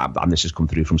 and this has come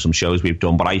through from some shows we've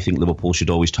done, but I think Liverpool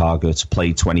should always target to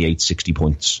play 28, 60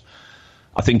 points.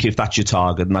 I think if that's your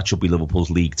target, and that should be Liverpool's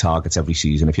league targets every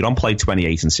season, if you don't play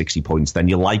 28 and 60 points, then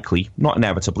you're likely, not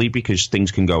inevitably because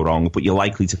things can go wrong, but you're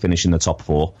likely to finish in the top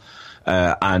 4.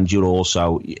 And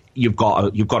you've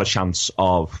got a chance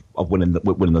of winning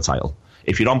the title.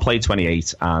 If you don't play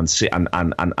 28 and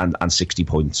 60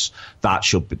 points,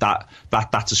 that's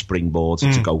a springboard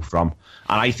to go from.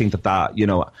 And I think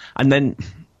that and then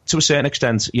to a certain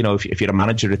extent, if you're a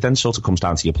manager, it then sort of comes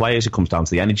down to your players, it comes down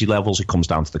to the energy levels, it comes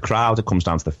down to the crowd, it comes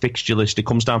down to the fixture list, it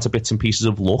comes down to bits and pieces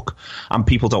of luck. And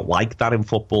people don't like that in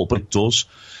football, but it does.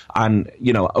 And,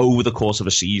 over the course of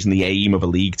a season, the aim of a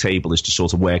league table is to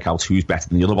sort of work out who's better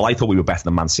than the other. Well, I thought we were better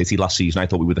than Man City last season. I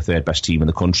thought we were the 3rd best team in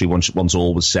the country once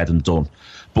all was said and done.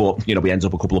 But, we ended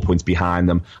up a couple of points behind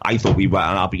them. I thought we were,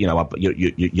 and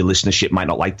your listenership might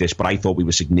not like this, but I thought we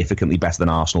were significantly better than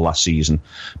Arsenal last season.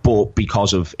 But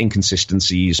because of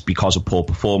inconsistencies, because of poor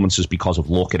performances, because of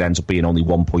luck, it ends up being only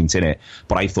 1 point in it.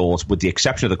 But I thought, with the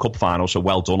exception of the cup final, so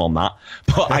well done on that.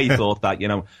 But I thought that,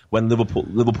 when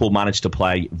Liverpool managed to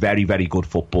play very, very good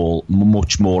football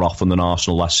much more often than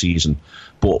Arsenal last season,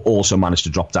 but also managed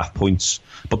to drop daft points.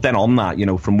 But then on that,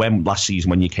 from last season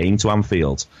when you came to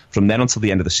Anfield, from then until the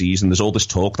end of the season, there's all this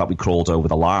talk that we crawled over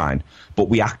the line, but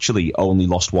we actually only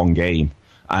lost 1 game.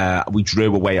 We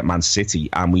drew away at Man City,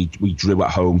 and we drew at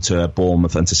home to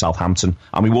Bournemouth and to Southampton,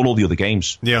 and we won all the other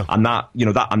games. Yeah, and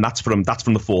that's from the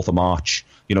 4th of March.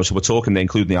 So we're talking,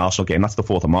 including the Arsenal game, that's the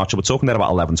 4th of March. So we're talking there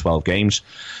about 11, 12 games.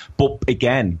 But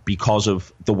again, because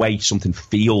of the way something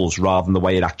feels rather than the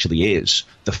way it actually is,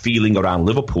 the feeling around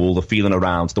Liverpool, the feeling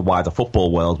around the wider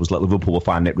football world was that Liverpool were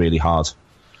finding it really hard.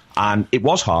 And it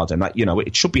was hard, and that,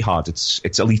 it should be hard.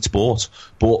 It's elite sport.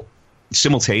 But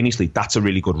simultaneously, that's a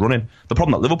really good run-in. The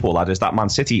problem that Liverpool had is that Man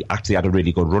City actually had a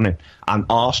really good run-in, and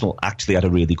Arsenal actually had a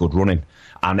really good run-in.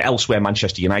 And elsewhere,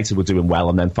 Manchester United were doing well,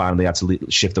 and then finally had to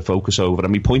shift the focus over.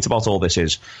 And my point about all this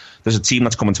is, there's a team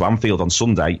that's coming to Anfield on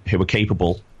Sunday who are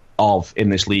capable of, in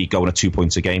this league, going at 2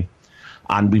 points a game.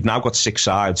 And we've now got 6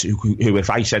 sides who, if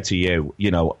I said to you,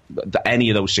 any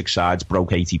of those 6 sides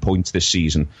broke 80 points this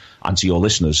season, and to your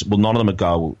listeners, well, none of them would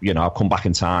go, I'll come back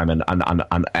in time and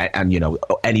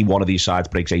any one of these sides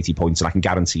breaks 80 points, and I can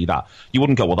guarantee that. You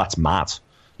wouldn't go, well, that's mad.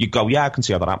 You go, yeah, I can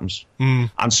see how that happens.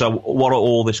 And so what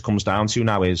all this comes down to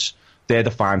now is they're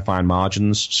the fine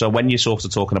margins. So when you're sort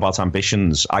of talking about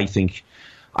ambitions, I think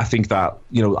that,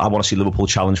 I want to see Liverpool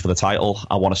challenge for the title.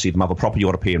 I want to see them have a proper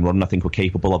European run. I think we're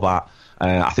capable of that.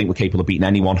 I think we're capable of beating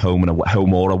anyone home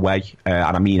or away.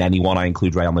 And I mean anyone. I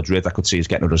include Real Madrid. I could see us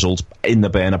getting a result in the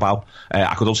Bernabeu.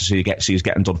 I could also see us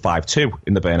getting done 5-2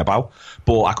 in the Bernabeu.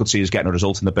 But I could see us getting a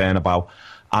result in the Bernabeu.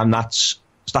 And that's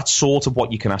sort of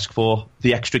what you can ask for.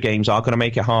 The extra games are going to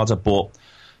make it harder, but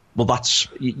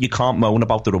you can't moan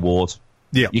about the reward.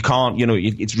 Yeah, you can't.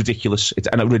 It's ridiculous. It's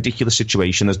a ridiculous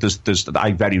situation. There's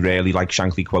I very rarely like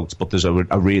Shankly quotes, but there's a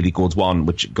really good one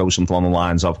which goes something along the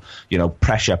lines of,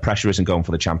 pressure. Pressure isn't going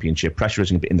for the championship. Pressure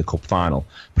isn't in the cup final.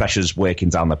 Pressure's working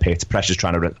down the pit. Pressure's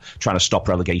trying to stop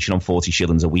relegation on 40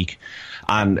 shillings a week.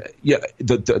 And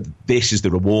this is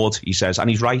the reward, he says, and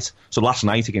he's right. So last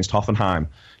night against Hoffenheim,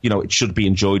 it should be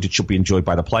enjoyed. It should be enjoyed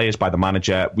by the players, by the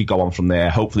manager. We go on from there.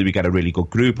 Hopefully we get a really good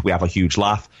group. We have a huge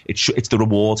laugh. It's the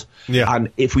reward. Yeah. And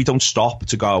if we don't stop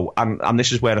to go, and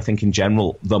this is where I think in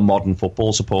general, the modern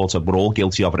football supporter, we're all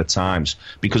guilty of it at times,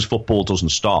 because football doesn't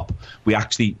stop. We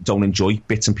actually don't enjoy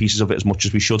bits and pieces of it as much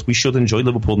as we should. We should enjoy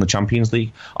Liverpool in the Champions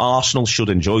League. Arsenal should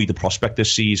enjoy the prospect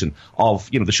this season of,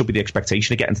 there should be the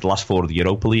expectation of getting to the last 4 of the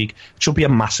Europa League. It should be a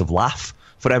massive laugh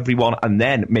for everyone, and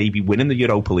then maybe winning the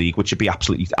Europa League, which would be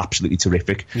absolutely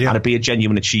terrific. Yeah. And it'd be a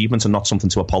genuine achievement and not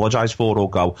something to apologise for or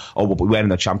go, we're in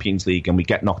the Champions League and we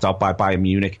get knocked out by Bayern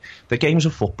Munich. The games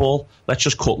of football, let's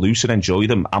just cut loose and enjoy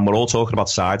them. And we're all talking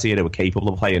about sides here who are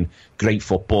capable of playing great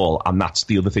football, and that's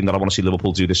the other thing that I want to see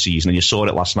Liverpool do this season. And you saw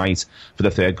it last night for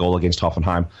the 3rd goal against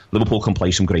Hoffenheim. Liverpool can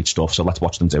play some great stuff, so let's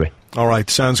watch them do it. All right,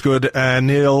 sounds good.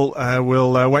 Neil,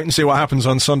 we'll wait and see what happens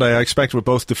on Sunday. I expect with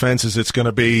both defences it's going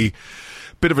to be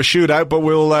bit of a shootout, but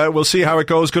we'll see how it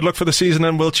goes. Good luck for the season,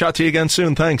 and we'll chat to you again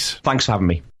soon. Thanks for having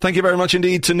me. Thank you very much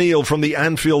indeed to Neil from the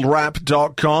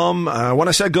AnfieldWrap.com. When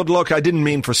I said good luck, I didn't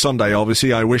mean for Sunday,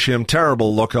 obviously. I wish him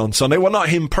terrible luck on Sunday. Well, not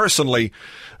him personally,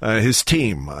 his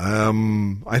team.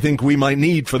 I think we might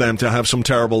need for them to have some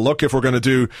terrible luck if we're going to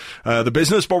do the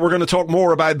business, but we're going to talk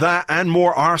more about that and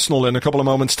more Arsenal in a couple of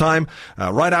moments' time,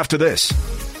 right after this.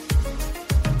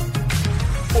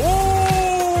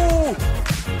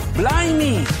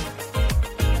 Blimey!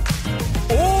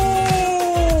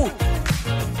 Oh!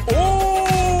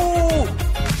 Oh!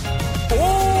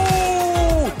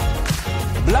 Oh!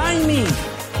 Blimey!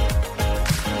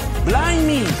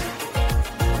 Blimey!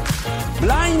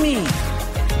 Blimey!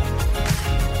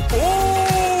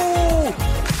 Oh!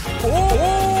 Oh!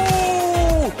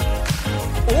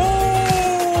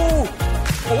 Oh!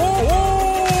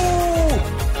 Oh!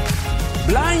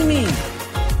 Blimey!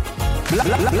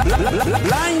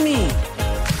 Blimey!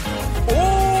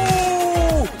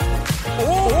 Oh!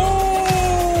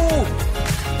 Oh!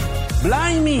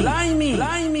 Blimey! Blimey!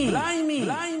 Blimey! Blimey!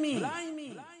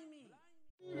 Blimey!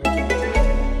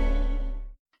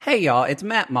 Hey y'all, it's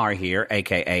Matt Marr here,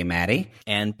 aka Matty.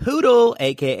 And Poodle,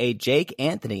 aka Jake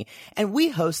Anthony. And we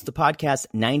host the podcast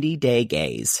 90 Day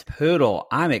Gaze. Poodle,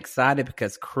 I'm excited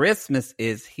because Christmas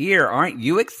is here. Aren't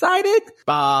you excited?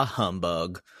 Bah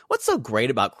humbug. What's so great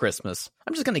about Christmas?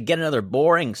 I'm just going to get another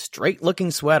boring,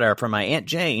 straight-looking sweater from my Aunt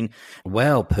Jane.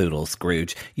 Well, Poodle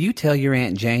Scrooge, you tell your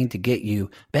Aunt Jane to get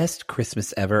you Best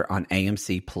Christmas Ever on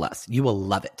AMC+. You will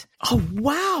love it. Oh,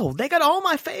 wow. They got all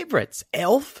my favorites.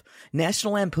 Elf,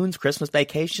 National Lampoon's Christmas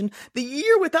Vacation, The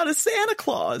Year Without a Santa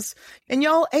Claus. And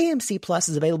y'all, AMC Plus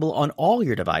is available on all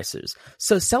your devices.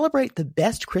 So celebrate the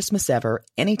best Christmas ever,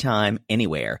 anytime,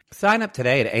 anywhere. Sign up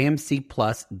today at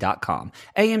amcplus.com.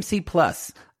 AMC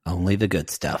Plus. Only the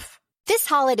good stuff. This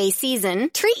holiday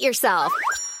season, treat yourself.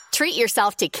 Treat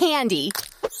yourself to candy.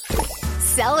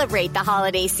 Celebrate the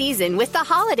holiday season with the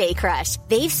Holiday Crush.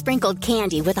 They've sprinkled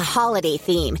candy with a holiday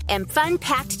theme and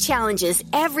fun-packed challenges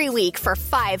every week for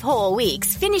 5 whole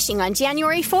weeks, finishing on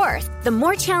January 4th. The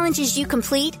more challenges you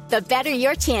complete, the better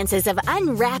your chances of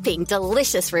unwrapping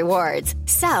delicious rewards.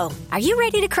 So, are you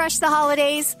ready to crush the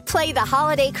holidays? Play the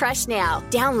Holiday Crush now.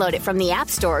 Download it from the App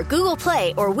Store, Google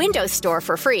Play, or Windows Store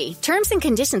for free. Terms and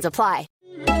conditions apply.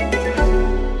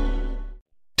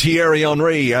 Thierry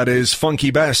Henry at his funky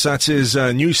best. That's his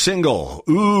new single,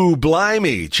 Ooh,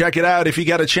 Blimey. Check it out if you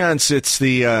get a chance. It's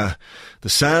the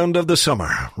sound of the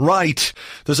summer. Right.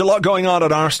 There's a lot going on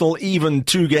at Arsenal, even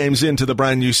 2 games into the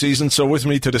brand new season. So with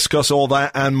me to discuss all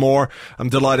that and more, I'm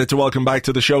delighted to welcome back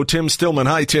to the show Tim Stillman.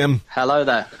 Hi, Tim. Hello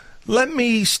there. Let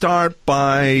me start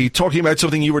by talking about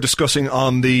something you were discussing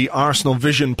on the Arsenal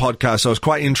Vision podcast. I was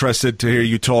quite interested to hear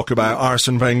you talk about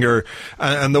Arsene Wenger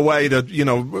and the way that, you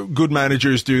know, good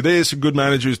managers do this, good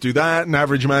managers do that, and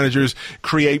average managers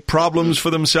create problems for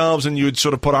themselves. And you would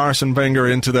sort of put Arsene Wenger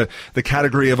into the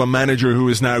category of a manager who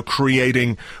is now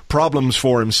creating problems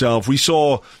for himself. We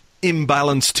saw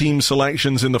imbalanced team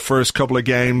selections in the first couple of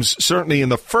games. Certainly in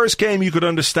the first game you could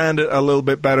understand it a little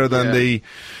bit better than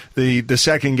the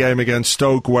second game against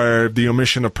Stoke, where the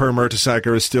omission of Per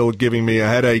Mertesacker is still giving me a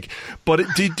headache. But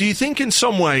do you think in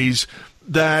some ways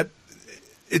that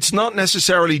it's not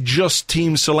necessarily just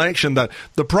team selection, that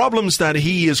the problems that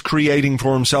he is creating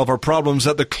for himself are problems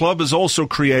that the club has also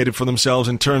created for themselves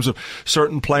in terms of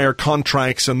certain player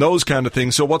contracts and those kind of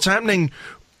things? So what's happening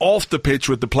off the pitch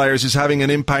with the players is having an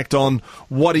impact on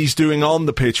what he's doing on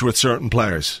the pitch with certain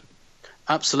players.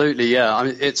 Absolutely, yeah. I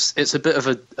mean, it's a bit of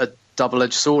a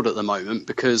double-edged sword at the moment,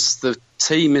 because the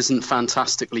team isn't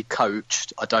fantastically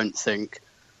coached, I don't think,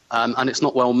 and it's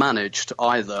not well managed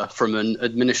either from an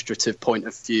administrative point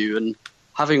of view. And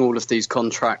having all of these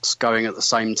contracts going at the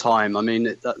same time, I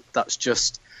mean, that's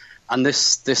just... And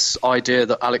this idea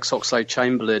that Alex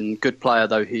Oxlade-Chamberlain, good player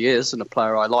though he is, and a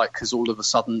player I like, has all of a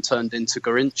sudden turned into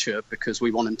Garrincha because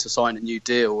we want him to sign a new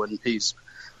deal, and he's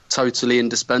totally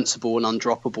indispensable and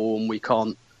undroppable, and we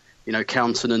can't, you know,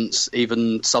 countenance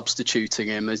even substituting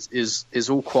him is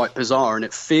all quite bizarre. And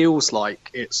it feels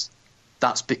like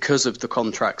that's because of the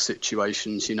contract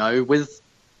situations, you know, with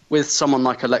someone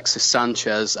like Alexis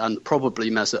Sanchez and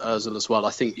probably Mesut Ozil as well.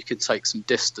 I think you could take some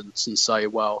distance and say,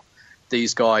 well,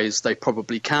 these guys, they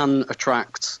probably can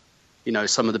attract, you know,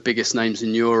 some of the biggest names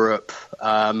in Europe,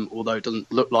 although it doesn't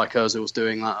look like Ozil's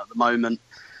doing that at the moment.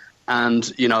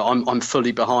 And, you know, I'm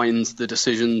fully behind the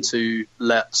decision to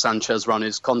let Sanchez run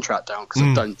his contract down, because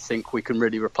I don't think we can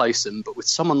really replace him. But with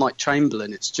someone like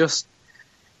Chamberlain,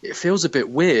 it feels a bit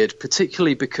weird,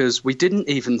 particularly because we didn't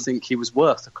even think he was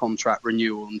worth a contract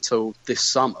renewal until this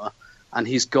summer. And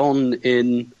he's gone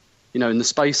in the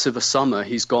space of a summer,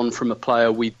 he's gone from a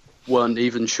player we weren't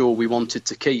even sure we wanted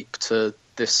to keep to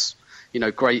this, you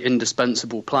know, great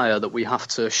indispensable player that we have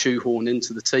to shoehorn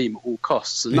into the team at all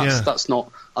costs. And that's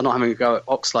not, I'm not having a go at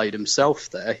Oxlade himself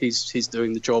there. He's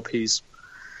doing the job he's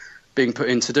being put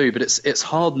in to do. But it's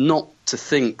hard not to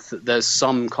think that there's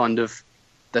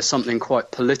something quite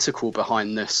political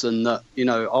behind this, and that, you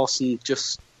know, Arsene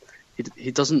he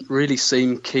doesn't really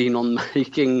seem keen on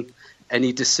making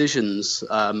any decisions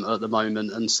at the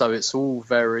moment. And so it's all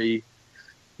very...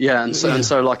 Yeah, and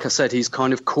so, like I said, he's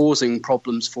kind of causing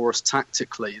problems for us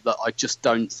tactically that I just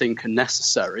don't think are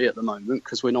necessary at the moment,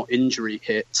 because we're not injury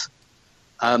hit,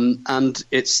 and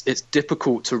it's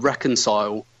difficult to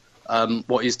reconcile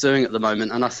what he's doing at the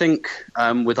moment. And I think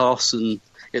with Arsene,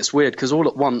 it's weird because all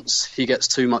at once he gets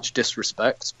too much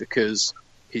disrespect because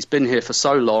he's been here for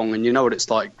so long, and you know what it's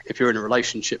like if you're in a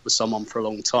relationship with someone for a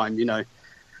long time, you know.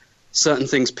 Certain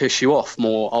things piss you off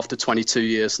more after 22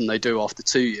 years than they do after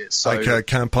 2 years. So I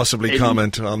can't possibly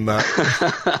comment on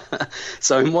that.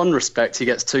 So in one respect, he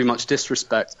gets too much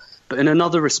disrespect. But in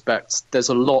another respect,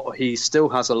 he still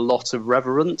has a lot of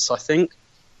reverence, I think.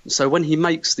 So when he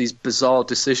makes these bizarre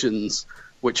decisions,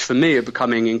 which for me are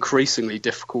becoming increasingly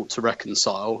difficult to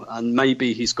reconcile, and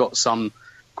maybe he's got some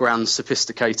grand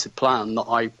sophisticated plan that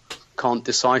I can't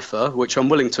decipher, which I'm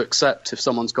willing to accept if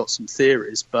someone's got some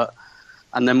theories,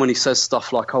 and then when he says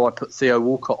stuff like, I put Theo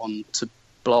Walcott on to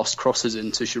blast crosses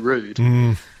into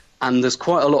Giroud, and there's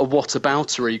quite a lot of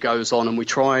whataboutery goes on, and we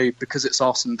try, because it's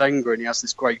Arsene Wenger and he has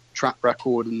this great track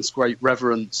record and this great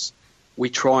reverence, we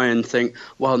try and think,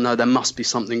 well, no, there must be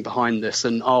something behind this,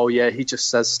 and oh yeah, he just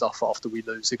says stuff after we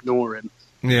lose, ignore him.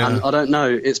 Yeah. And I don't know,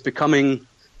 it's becoming...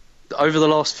 Over the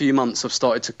last few months, I've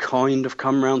started to kind of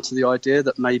come around to the idea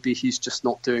that maybe he's just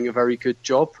not doing a very good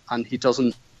job, and he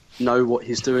doesn't know what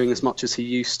he's doing as much as he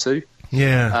used to.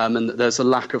 Yeah. And that there's a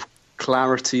lack of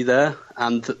clarity there,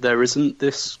 and that there isn't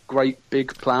this great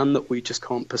big plan that we just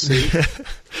can't perceive.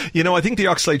 You know, I think the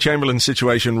Oxlade-Chamberlain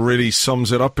situation really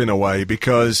sums it up in a way,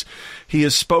 because he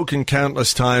has spoken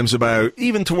countless times about,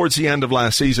 even towards the end of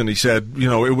last season, he said, you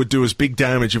know, it would do us big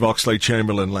damage if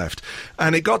Oxlade-Chamberlain left.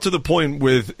 And it got to the point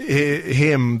with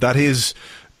him that his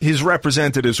his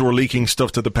representatives were leaking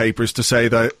stuff to the papers to say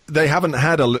that they haven't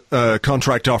had a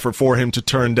contract offer for him to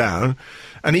turn down,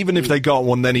 and even if they got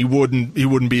one, then he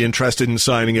wouldn't be interested in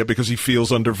signing it because he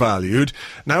feels undervalued.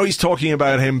 Now he's talking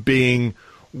about him being,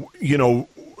 you know,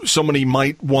 someone he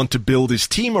might want to build his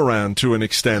team around to an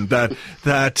extent.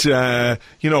 That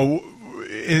you know,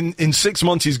 in 6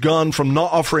 months he's gone from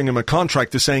not offering him a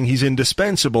contract to saying he's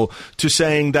indispensable to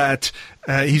saying that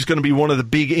he's going to be one of the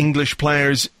big English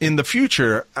players in the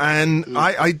future. And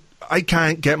I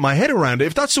can't get my head around it.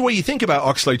 If that's the way you think about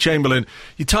Oxlade-Chamberlain,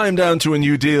 you tie him down to a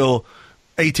new deal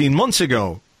 18 months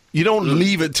ago. You don't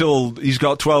leave it till he's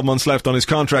got 12 months left on his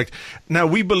contract. Now,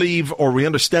 we believe, or we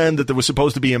understand, that there was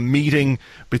supposed to be a meeting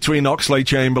between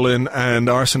Oxlade-Chamberlain and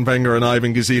Arsene Wenger and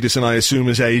Ivan Gazidis, and I assume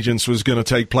his agents, was going to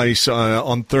take place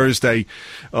on Thursday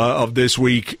of this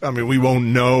week. I mean, we won't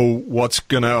know what's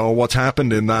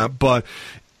happened in that, but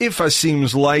if, as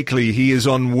seems likely, he is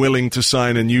unwilling to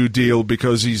sign a new deal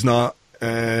because he's not...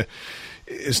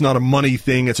 it's not a money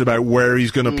thing. It's about where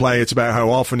he's going to play. It's about how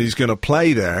often he's going to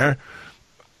play there.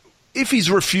 If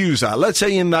he's refused that, let's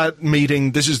say in that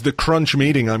meeting, this is the crunch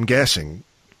meeting, I'm guessing,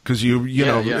 because you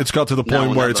know, it's got to the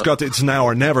point where it's now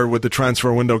or never with the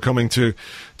transfer window coming to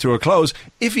a close.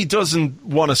 If he doesn't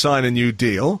want to sign a new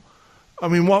deal, I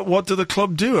mean, what do the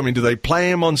club do? I mean, do they play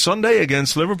him on Sunday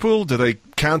against Liverpool? Do they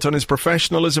count on his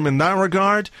professionalism in that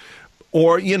regard?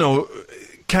 Or, you know,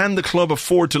 can the club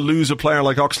afford to lose a player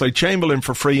like Oxlade-Chamberlain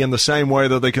for free in the same way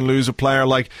that they can lose a player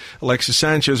like Alexis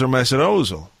Sanchez or Mesut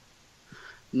Ozil?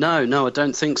 No, I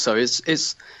don't think so.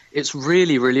 It's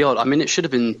really, really odd. I mean, it should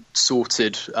have been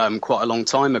sorted quite a long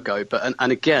time ago. But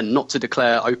and again, not to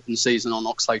declare open season on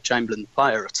Oxlade-Chamberlain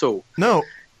player at all. No,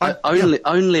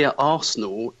 only at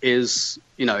Arsenal is,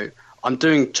 you know, I'm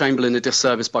doing Chamberlain a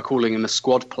disservice by calling him a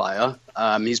squad player.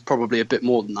 He's probably a bit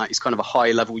more than that. He's kind of a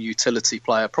high-level utility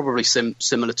player, probably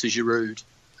similar to Giroud.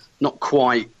 Not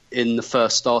quite in the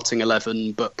first starting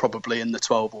 11, but probably in the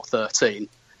 12 or 13.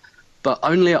 But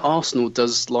only at Arsenal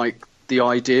does, like, the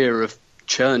idea of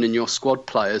churning your squad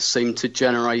players seem to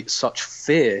generate such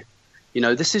fear. You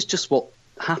know, this is just what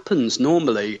happens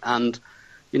normally. And,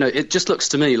 you know, it just looks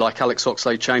to me like Alex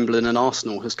Oxlade-Chamberlain and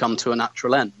Arsenal has come to a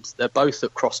natural end. They're both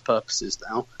at cross purposes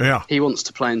now. Yeah. He wants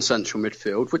to play in central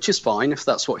midfield, which is fine if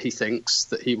that's what he thinks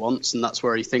that he wants, and that's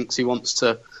where he thinks he wants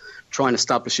to try and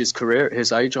establish his career at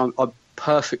his age. I'm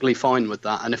perfectly fine with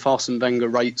that. And if Arsene Wenger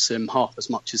rates him half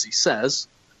as much as he says,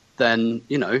 then,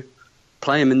 you know,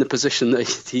 play him in the position that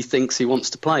he thinks he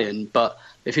wants to play in. But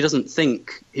if he doesn't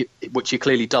think, which he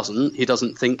clearly doesn't, he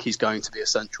doesn't think he's going to be a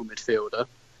central midfielder,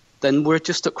 then we're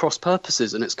just at cross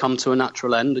purposes and it's come to a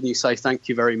natural end, and you say thank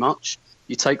you very much.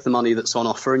 You take the money that's on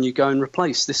offer and you go and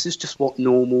replace. This is just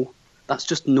that's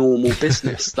just normal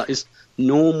business. That is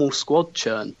normal squad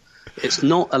churn. It's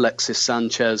not Alexis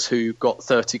Sanchez, who got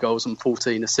 30 goals and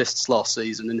 14 assists last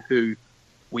season and who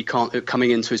we can't,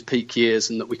 coming into his peak years,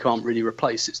 and that we can't really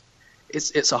replace.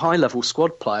 It's a high level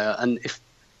squad player, and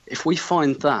if we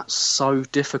find that so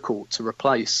difficult to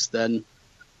replace, then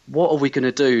what are we going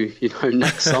to do, you know,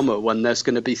 next summer when there's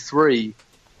going to be 3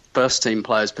 first team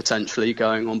players potentially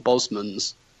going on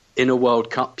Bosman's in a World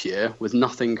Cup year with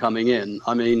nothing coming in?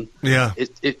 I mean,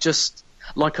 it just,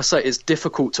 like I say, it's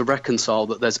difficult to reconcile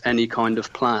that there's any kind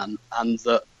of plan and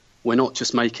that we're not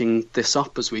just making this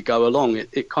up as we go along.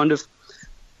 It kind of,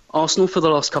 Arsenal for the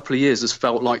last couple of years has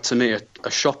felt like, to me,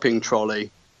 a shopping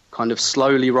trolley kind of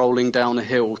slowly rolling down a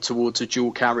hill towards a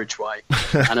dual carriageway,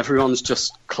 and everyone's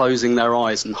just closing their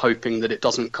eyes and hoping that it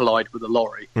doesn't collide with a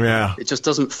lorry. Yeah. It just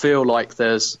doesn't feel like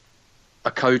there's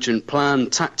a cogent plan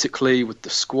tactically with the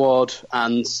squad,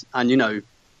 and you know,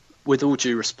 with all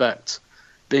due respect,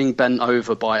 being bent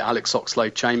over by Alex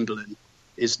Oxlade-Chamberlain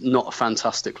is not a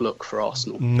fantastic look for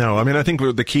Arsenal. No, I mean, I think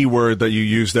the key word that you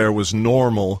used there was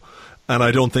normal. And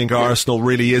I don't think Arsenal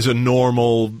really is a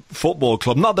normal football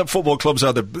club. Not that football clubs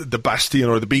are the bastion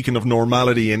or the beacon of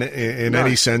normality in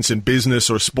any sense, in business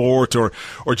or sport or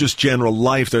just general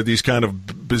life. They're these kind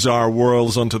of bizarre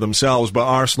worlds unto themselves. But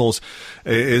Arsenal's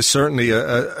is certainly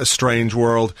a strange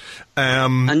world.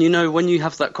 And, you know, when you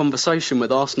have that conversation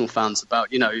with Arsenal fans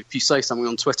about, you know, if you say something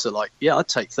on Twitter like, yeah, I'd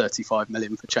take 35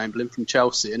 million for Chamberlain from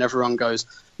Chelsea, and everyone goes,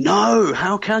 no,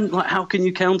 how can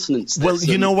you countenance this? Well,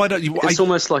 you know what? It's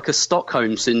almost like a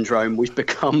Stockholm syndrome. We've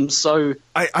become so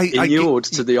inured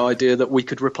to the idea that we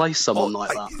could replace someone like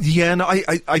that. Yeah, no,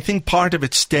 I think part of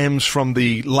it stems from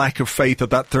the lack of faith that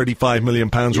 £35 million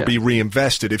will be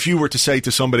reinvested. If you were to say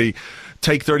to somebody,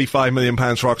 take £35 million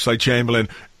for Oxlade-Chamberlain,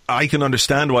 I can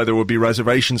understand why there would be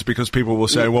reservations, because people will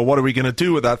say, well, what are we going to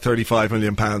do with that £35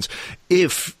 million?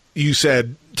 If you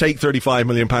said, take £35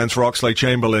 million for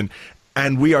Oxlade-Chamberlain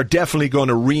and we are definitely going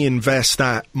to reinvest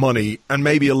that money and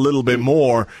maybe a little bit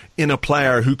more in a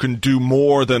player who can do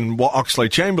more than what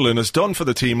Oxlade-Chamberlain has done for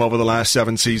the team over the last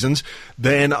 7 seasons,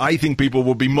 then I think people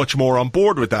will be much more on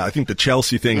board with that. I think the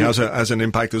Chelsea thing has an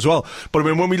impact as well. But I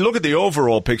mean, when we look at the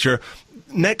overall picture,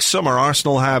 next summer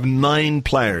Arsenal have 9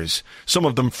 players, some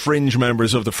of them fringe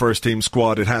members of the first team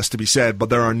squad, it has to be said, but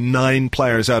there are 9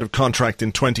 players out of contract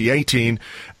in 2018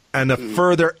 and a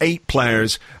further 8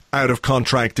 players out of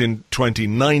contract in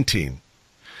 2019.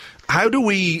 How do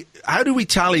we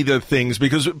tally the things?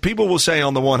 Because people will say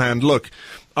on the one hand, look,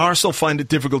 Arsenal find it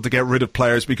difficult to get rid of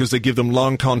players because they give them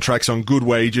long contracts on good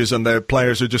wages and their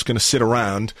players are just going to sit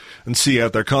around and see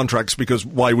out their contracts because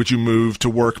why would you move to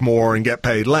work more and get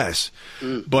paid less?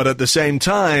 But at the same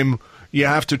time, you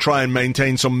have to try and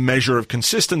maintain some measure of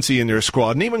consistency in your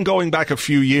squad. And even going back a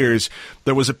few years,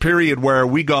 there was a period where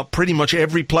we got pretty much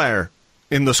every player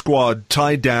in the squad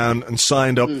tied down and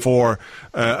signed up for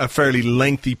a fairly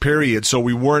lengthy period. So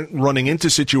we weren't running into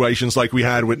situations like we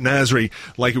had with Nasri,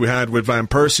 like we had with Van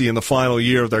Persie in the final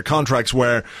year of their contracts,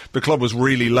 where the club was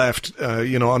really left,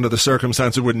 under the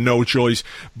circumstances with no choice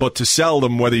but to sell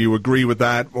them, whether you agree with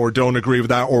that or don't agree with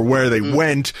that or where they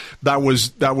went. That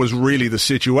was really the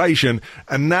situation.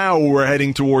 And now we're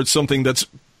heading towards something that's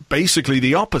basically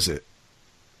the opposite.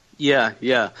 Yeah.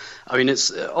 I mean,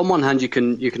 it's on one hand you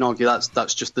can argue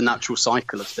that's just the natural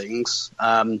cycle of things.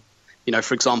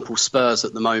 For example, Spurs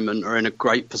at the moment are in a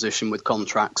great position with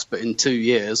contracts, but in 2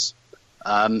 years,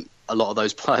 a lot of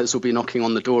those players will be knocking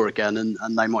on the door again,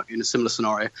 and they might be in a similar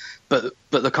scenario. But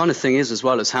the kind of thing is as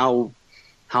well as how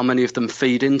many of them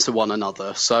feed into one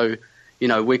another. So,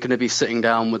 we're going to be sitting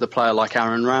down with a player like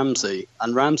Aaron Ramsey,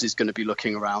 and Ramsey's going to be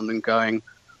looking around and going,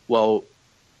 well,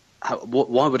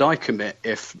 why would I commit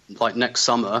if, like, next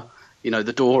summer,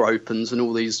 the door opens and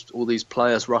all these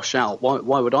players rush out?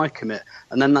 Why would I commit?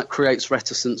 And then that creates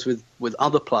reticence with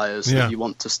other players that you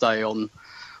want to stay on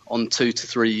 2 to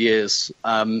 3 years,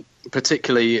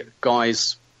 particularly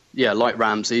guys, like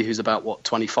Ramsey, who's about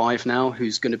 25 now,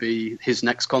 who's going to be his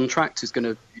next contract, who's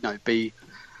going to be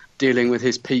dealing with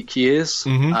his peak years,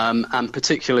 and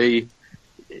particularly.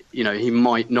 He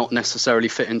might not necessarily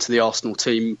fit into the Arsenal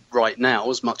team right now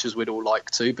as much as we'd all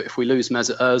like to, but if we lose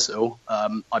Mesut Ozil,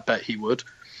 I bet he would.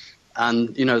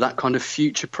 And, that kind of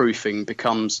future-proofing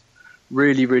becomes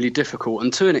really, really difficult.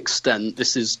 And to an extent,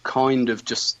 this is kind of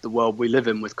just the world we live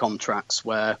in with contracts,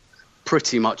 where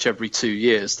pretty much every 2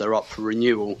 years they're up for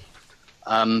renewal.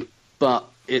 But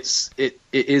it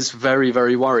is very,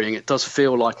 very worrying. It does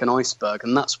feel like an iceberg.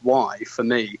 And that's why, for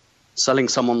me, selling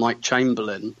someone like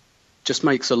Chamberlain just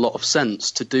makes a lot of sense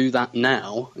to do that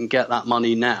now and get that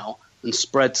money now and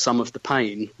spread some of the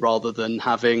pain rather than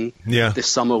having this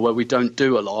summer where we don't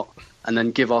do a lot and then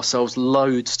give ourselves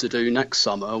loads to do next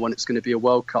summer when it's going to be a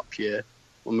World Cup year,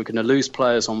 when we're going to lose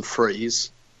players on freeze,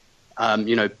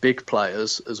 big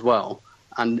players as well.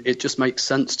 And it just makes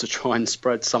sense to try and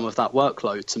spread some of that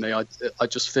workload to me. I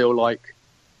just feel like,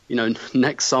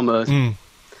 next summer,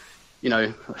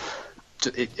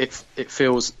 it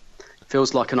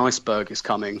feels like an iceberg is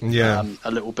coming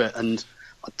a little bit, and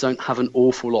I don't have an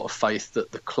awful lot of faith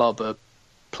that the club are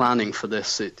planning for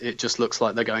this. It just looks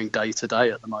like they're going day to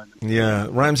day at the moment. Yeah,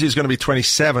 Ramsey is going to be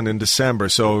 27 in December,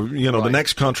 so the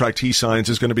next contract he signs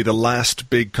is going to be the last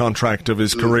big contract of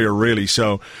his career, really.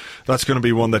 So that's going to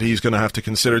be one that he's going to have to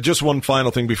consider. Just one final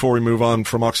thing before we move on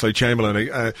from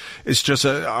Oxlade-Chamberlain. It's just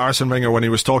Arsene Wenger, when he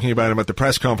was talking about him at the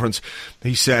press conference,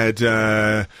 he said,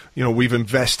 we've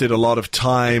invested a lot of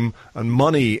time and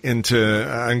money and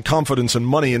confidence and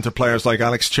money into players like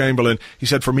Alex Chamberlain. He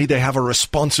said, for me, they have a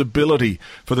responsibility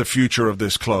for the future of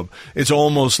this club. It's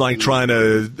almost like trying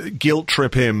to guilt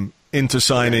trip him into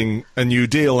signing a new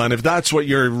deal, and if that's what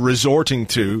you're resorting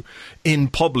to in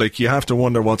public, you have to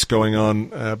wonder what's going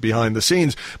on behind the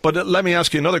scenes. But let me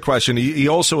ask you another question. He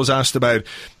also was asked about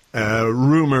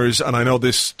rumours, and I know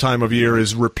this time of year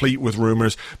is replete with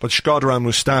rumours, but Shkodran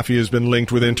Mustafi has been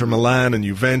linked with Inter Milan and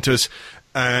Juventus,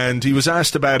 and he was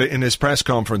asked about it in his press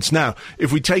conference. Now,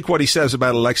 if we take what he says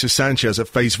about Alexis Sanchez at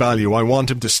face value, I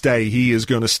want him to stay. He is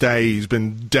going to stay. He's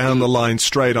been down the line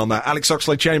straight on that. Alex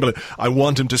Oxlade-Chamberlain, I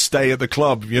want him to stay at the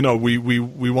club. We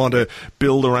want to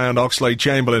build around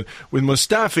Oxlade-Chamberlain. With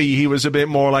Mustafi, he was a bit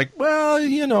more like,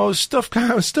 well, stuff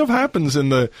happens in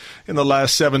the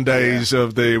last 7 days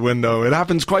of the window. It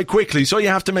happens quite quickly, so you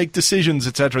have to make decisions,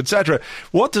 etc., etc.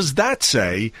 What does that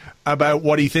say about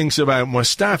what he thinks about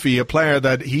Mustafi, a player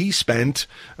that he spent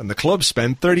and the club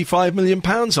spent £35 million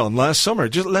on last summer,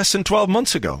 just less than 12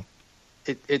 months ago?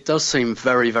 it does seem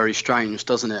very, very strange,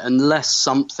 doesn't it? Unless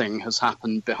something has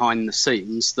happened behind the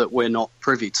scenes that we're not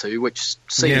privy to, which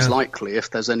seems likely if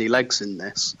there's any legs in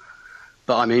this.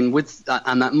 But I mean,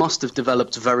 and that must have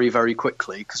developed very, very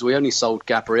quickly, because we only sold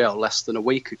Gabriel less than a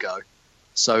week ago.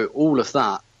 So all of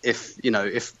that, if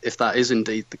that is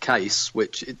indeed the case,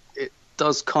 which it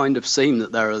does kind of seem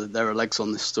that there are legs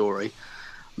on this story,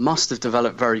 must have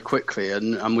developed very quickly,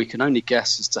 and we can only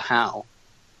guess as to how.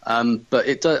 But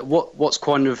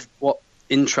what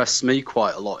interests me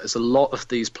quite a lot is a lot of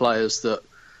these players that,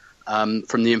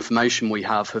 from the information we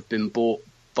have been bought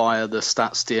via the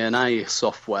Stats DNA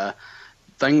software.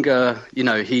 Wenger,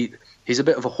 he's a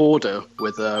bit of a hoarder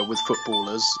with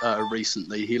footballers.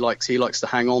 Recently, he likes to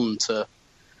hang on to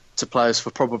players for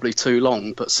probably too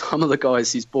long. But some of the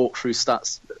guys he's bought through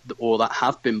Stats, or that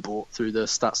have been bought through the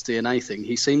Stats DNA thing,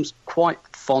 he seems quite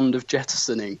fond of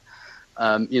jettisoning.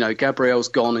 Gabriel's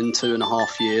gone in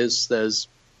 2.5 years. There's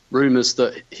rumours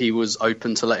that he was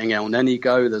open to letting El Neni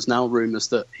go. There's now rumours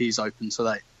that he's open to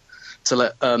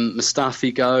let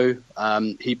Mustafi go.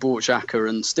 He bought Xhaka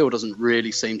and still doesn't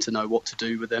really seem to know what to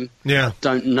do with him. Yeah.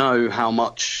 Don't know how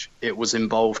much it was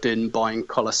involved in buying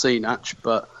Kolasinac,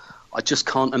 but I just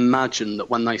can't imagine that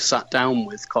when they sat down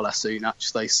with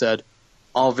Kolasinac, they said,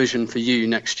 our vision for you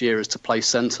next year is to play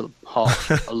centre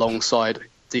half alongside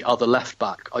the other left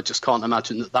back. I just can't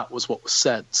imagine that was what was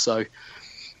said. So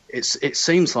it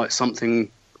seems like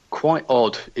something quite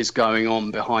odd is going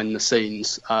on behind the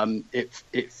scenes.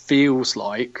 It feels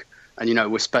like,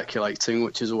 and we're speculating,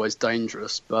 which is always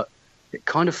dangerous, but it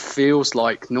kind of feels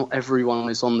like not everyone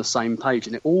is on the same page,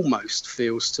 and it almost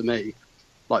feels to me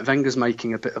like Wenger's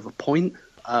making a bit of a point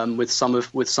with some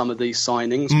of these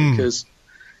signings, because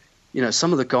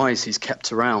some of the guys he's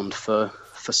kept around for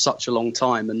such a long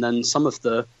time, and then some of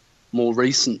the more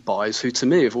recent buys who to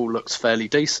me have all looked fairly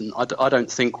decent. I don't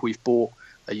think we've bought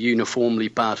a uniformly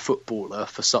bad footballer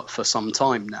for some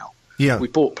time now. Yeah. We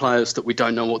bought players that we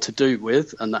don't know what to do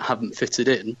with and that haven't fitted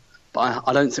in, but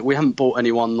I don't think we haven't bought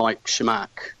anyone like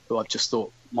Shamak, who I've just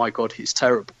thought, my God, he's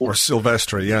terrible. Or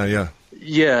Silvestri,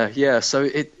 yeah. So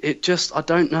it just, I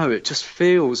don't know, it just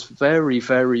feels very,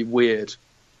 very weird.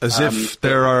 As if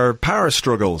there are power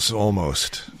struggles,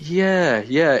 almost. Yeah,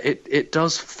 it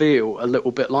does feel a little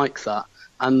bit like that,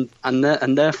 and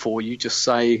therefore you just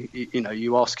say,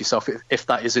 you ask yourself, if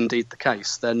that is indeed the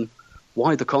case, then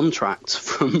why the contract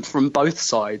from both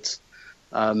sides?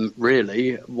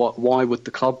 Really, why would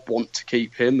the club want to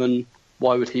keep him, and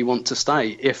why would he want to stay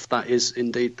if that is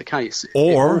indeed the case? It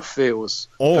all feels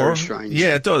very strange.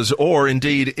 Yeah, it does. Or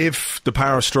indeed, if the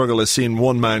power struggle has seen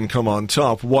one man come on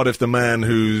top, what if the man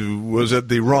who was at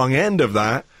the wrong end of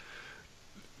that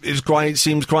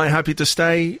seems quite happy to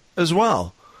stay as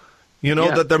well?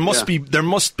 That there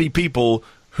must be people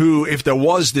who, if there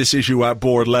was this issue at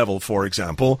board level, for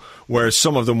example, where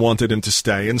some of them wanted him to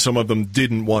stay and some of them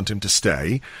didn't want him to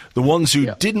stay, the ones who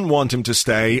didn't want him to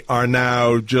stay are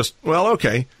now just, well,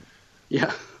 okay.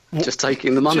 Yeah, just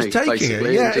taking the money,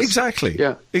 basically. Yeah, exactly.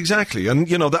 Yeah. Exactly. And,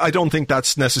 I don't think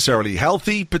that's necessarily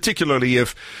healthy, particularly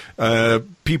if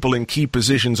people in key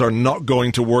positions are not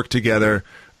going to work together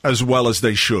as well as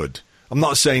they should. I'm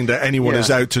not saying that anyone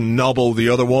is out to nobble the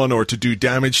other one or to do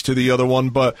damage to the other one,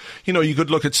 but, you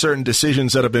could look at certain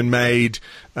decisions that have been made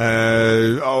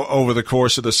over the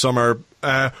course of the summer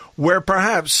where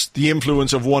perhaps the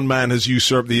influence of one man has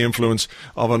usurped the influence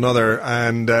of another.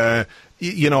 And, I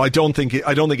don't think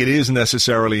it is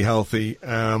necessarily healthy.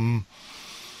 I've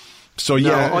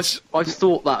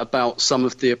thought that about some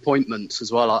of the appointments as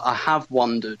well. I have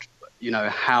wondered,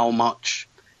 how much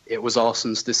it was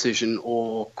Arsenal's decision,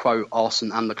 or, quote,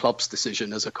 Arsenal and the club's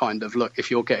decision, as a kind of, look, if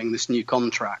you're getting this new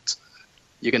contract,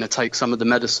 you're going to take some of the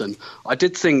medicine. I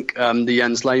did think the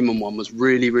Jens Lehmann one was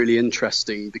really, really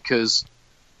interesting because,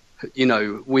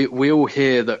 we all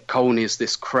hear that Colney is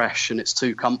this creche and it's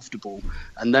too comfortable.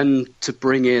 And then to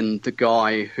bring in the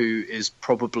guy who is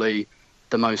probably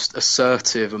the most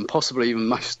assertive and possibly even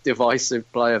most divisive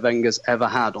player Wenger's ever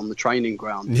had on the training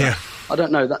ground. Yeah. I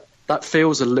don't know, that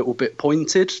feels a little bit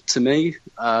pointed to me.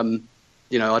 I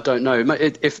don't know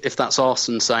if that's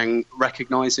Arsene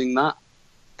recognising that,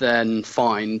 then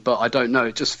fine. But I don't know.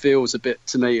 It just feels a bit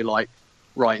to me like,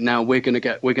 right now we're going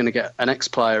to get an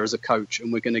ex-player as a coach,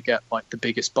 and we're going to get like the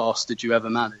biggest bastard you ever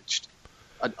managed.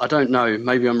 I don't know.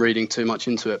 Maybe I'm reading too much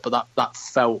into it, but that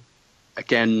felt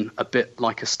again a bit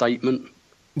like a statement.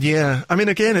 Yeah, I mean,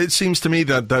 again, it seems to me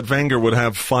that Wenger would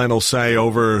have final say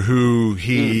over who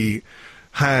he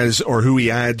has or who he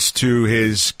adds to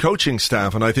his coaching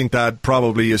staff. And I think that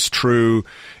probably is true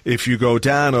if you go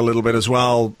down a little bit as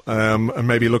well, and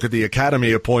maybe look at the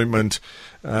academy appointment.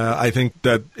 I think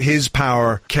that his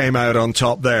power came out on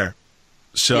top there.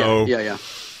 So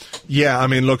yeah, I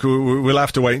mean, look, we'll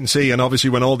have to wait and see. And obviously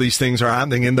when all these things are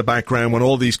happening in the background, when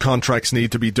all these contracts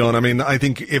need to be done, I mean, I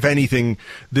think if anything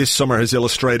this summer has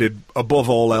illustrated above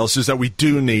all else is that we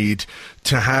do need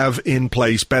to have in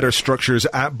place better structures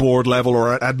at board level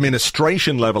or at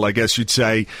administration level, I guess you'd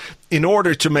say, in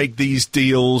order to make these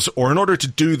deals or in order to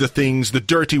do the things, the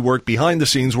dirty work, behind the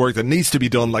scenes work that needs to be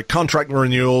done, like contract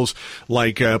renewals,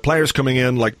 like players coming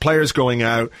in, like players going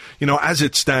out. You know, as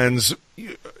it stands,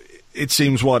 it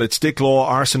seems it's Dick Law,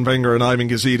 Arsene Wenger and Ivan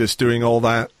Gazidis doing all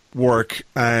that work,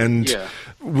 and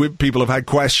people have had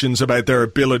questions about their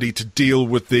ability to deal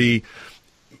with the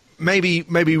maybe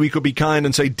we could be kind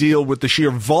and say deal with the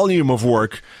sheer volume of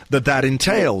work that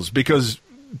entails, because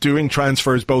doing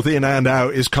transfers both in and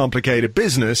out is complicated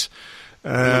business.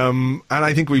 And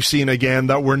I think we've seen again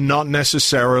that we're not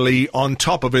necessarily on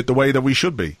top of it the way that we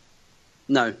should be.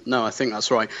 No, I think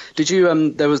that's right. Did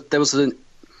you? There was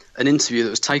an interview that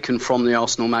was taken from the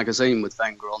Arsenal magazine with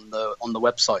Wenger on the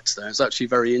websites there. It was actually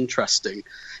very interesting.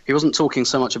 He wasn't talking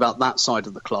so much about that side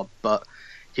of the club, but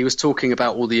he was talking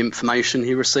about all the information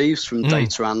he receives from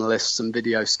data analysts and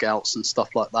video scouts and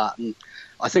stuff like that. And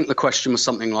I think the question was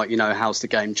something like, how's the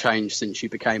game changed since you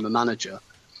became a manager?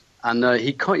 And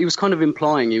he was kind of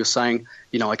implying, he was saying,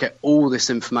 I get all this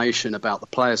information about the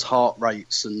players' heart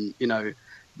rates and,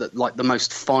 like the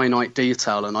most finite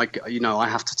detail, and I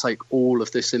have to take all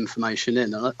of this information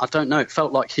in. And I don't know, it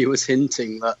felt like he was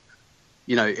hinting that,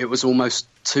 it was almost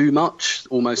too much,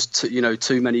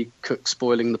 too many cooks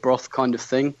spoiling the broth kind of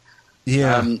thing.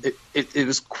 Yeah. It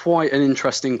was quite an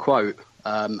interesting quote,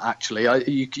 actually.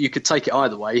 You could take it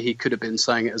either way. He could have been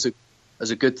saying it as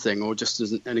a good thing, or just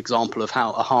as an example of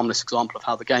a harmless example of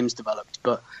how the game's developed.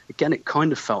 But again, it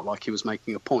kind of felt like he was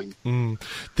making a point.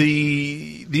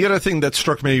 The other thing that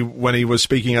struck me when he was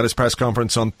speaking at his press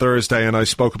conference on Thursday, and I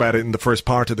spoke about it in the first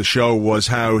part of the show, was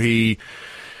how he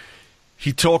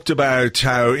talked about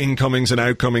how incomings and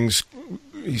outcomings,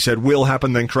 he said, will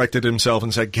happen, then corrected himself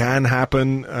and said can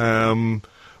happen.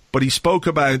 But he spoke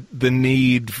about the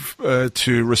need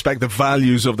to respect the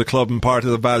values of the club, and part of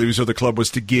the values of the club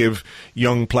was to give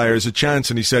young players a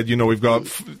chance. And he said, we've got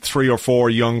 3 or 4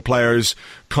 young players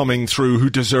coming through who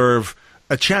deserve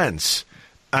a chance.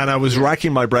 And I was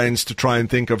racking my brains to try and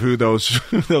think of who those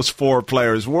 4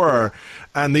 players were.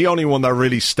 And the only one that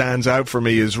really stands out for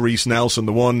me is Reece Nelson,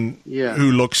 the one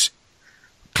who looks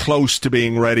close to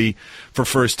being ready for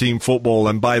first team football,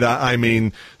 and by that I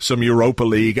mean some Europa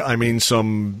League, I mean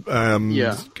some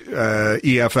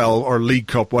EFL or League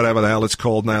Cup, whatever the hell it's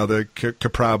called now, the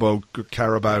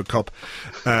Carabao Cup.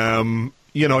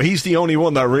 He's the only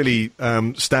one that really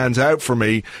stands out for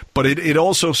me. But it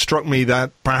also struck me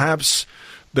that perhaps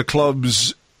the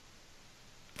club's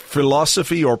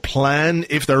philosophy or plan,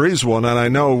 if there is one, and I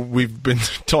know we've been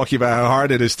talking about how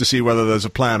hard it is to see whether there's a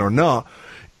plan or not,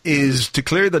 is to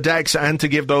clear the decks and to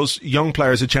give those young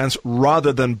players a chance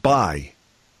rather than buy.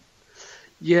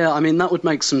 Yeah, I mean, that would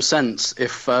make some sense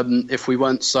if we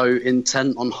weren't so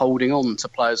intent on holding on to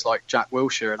players like Jack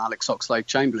Wilshere and Alex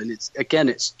Oxlade-Chamberlain.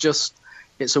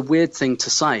 It's a weird thing to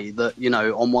say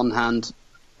that, on one hand,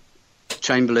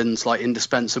 Chamberlain's like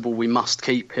indispensable, we must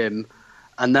keep him.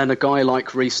 And then a guy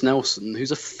like Reece Nelson,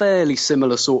 who's a fairly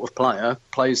similar sort of player,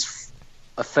 plays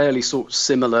a fairly sort of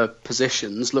similar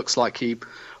positions, looks like he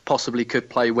possibly could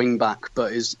play wing back,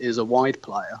 but is a wide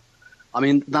player. I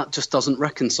mean, that just doesn't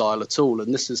reconcile at all.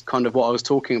 And this is kind of what I was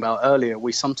talking about earlier.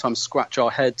 We sometimes scratch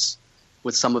our heads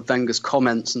with some of Wenger's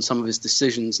comments and some of his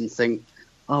decisions and think,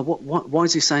 oh, why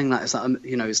is he saying that? Is that,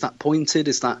 is that pointed?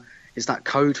 Is that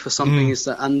code for something?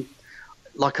 And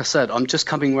like I said, I'm just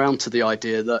coming around to the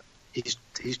idea that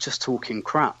he's just talking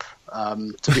crap,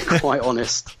 to be quite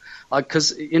honest.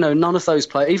 Because, none of those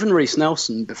players, even Reece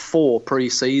Nelson before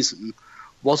pre-season,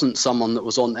 wasn't someone that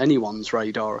was on anyone's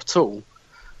radar at all.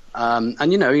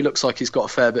 And, he looks like he's got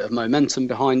a fair bit of momentum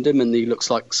behind him, and he looks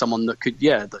like someone that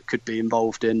could be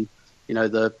involved in,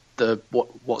 the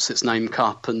what's its name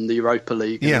Cup and the Europa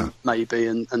League, maybe,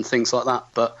 and things like that.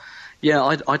 But,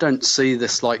 I don't see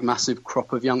this like massive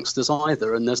crop of youngsters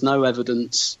either, and there's no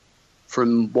evidence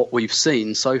from what we've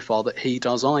seen so far that he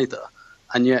does either.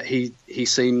 And yet he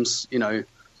seems,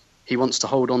 he wants to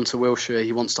hold on to Wilshere,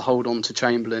 he wants to hold on to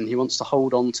Chamberlain, he wants to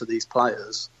hold on to these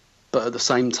players. But at the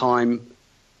same time,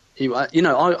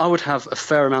 I would have a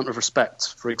fair amount of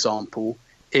respect, for example,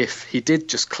 if he did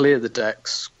just clear the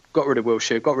decks, got rid of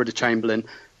Wilshere, got rid of Chamberlain,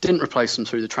 didn't replace them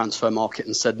through the transfer market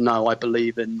and said, no, I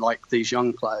believe in like these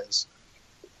young players.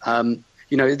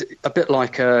 You know, a bit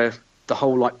like the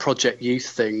whole like Project Youth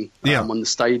thing on the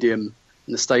stadium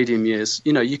in the stadium years.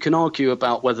 You know, you can argue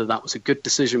about whether that was a good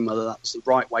decision, whether that was the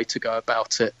right way to go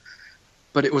about it.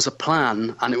 But it was a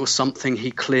plan, and it was something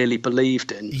he clearly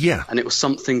believed in. Yeah. And it was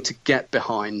something to get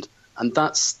behind. And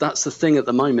that's the thing at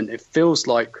the moment. It feels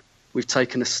like we've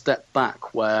taken a step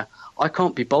back where I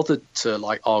can't be bothered to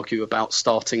like argue about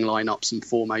starting lineups and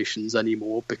formations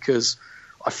anymore, because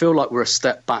I feel like we're a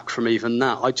step back from even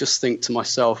that. I just think to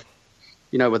myself,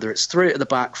 you know, whether it's 3 at the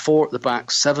back, 4 at the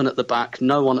back, 7 at the back,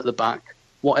 no one at the back,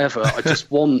 whatever. I just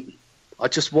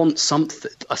want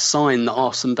something, a sign that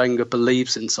Arsene Wenger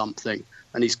believes in something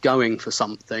and he's going for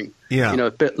something. Yeah. You know,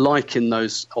 a bit like in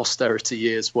those austerity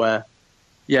years where,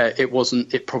 yeah,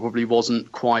 it probably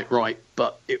wasn't quite right,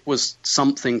 but it was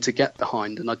something to get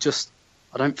behind. And I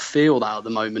don't feel that at the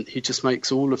moment. He just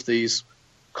makes all of these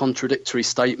contradictory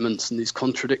statements and these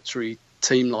contradictory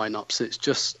team lineups. It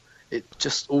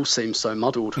just all seems so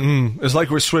muddled. It's like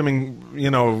we're swimming, you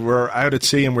know, we're out at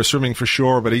sea and we're swimming for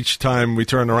shore, but each time we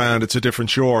turn around, it's a different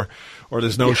shore, or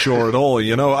there's no shore at all.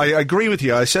 You know, I agree with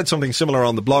you. I said something similar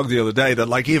on the blog the other day that,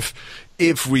 like, if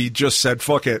we just said,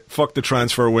 fuck the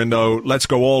transfer window, let's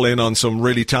go all in on some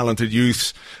really talented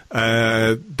youths,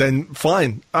 then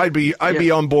fine. I'd be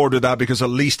on board with that, because at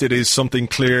least it is something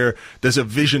clear. There's a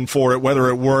vision for it, whether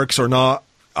it works or not.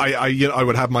 I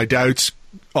would have my doubts,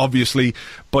 obviously,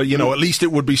 but you know, at least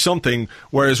it would be something.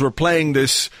 Whereas we're playing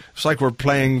this, it's like we're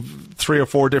playing 3 or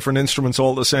 4 different instruments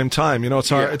all at the same time. You know,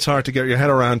 it's hard to get your head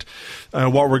around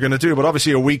what we're going to do. But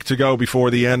obviously, a week to go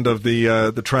before the end of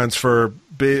the transfer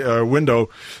window.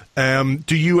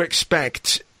 Do you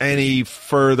expect any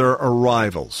further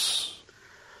arrivals?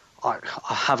 I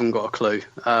haven't got a clue.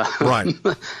 Right.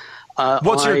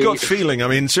 What's your gut feeling? I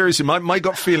mean, seriously, my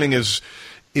gut feeling is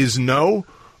no.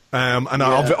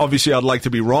 Obviously I'd like to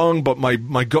be wrong, but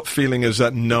my gut feeling is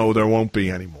that no, there won't be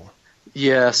any more.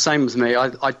 Yeah, same with me.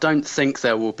 I don't think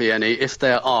there will be any. If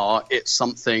there are, it's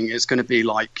going to be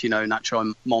like, you know,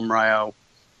 Nacho Monreal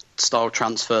style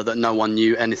transfer that no one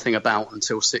knew anything about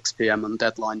until 6 p.m. on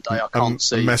deadline day. I can't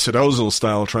see. Mesut Ozil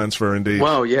style transfer, indeed.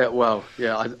 Well, yeah.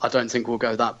 I don't think we'll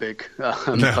go that big,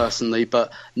 personally.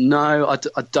 But no,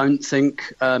 I don't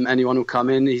think anyone will come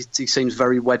in. He seems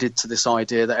very wedded to this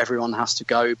idea that everyone has to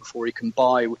go before he can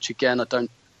buy, which again I don't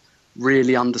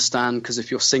really understand, because if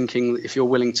you're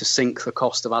willing to sink the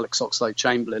cost of Alex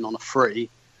Oxlade-Chamberlain on a free,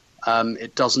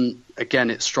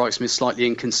 it strikes me as slightly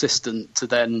inconsistent to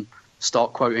then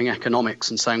start quoting economics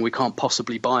and saying we can't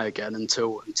possibly buy again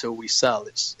until we sell.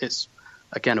 It's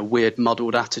again a weird,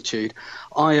 muddled attitude.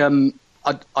 I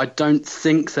don't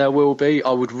think there will be.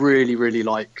 I would really, really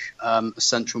like a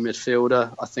central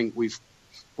midfielder. I think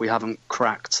we haven't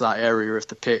cracked that area of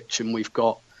the pitch, and we've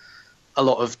got a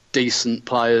lot of decent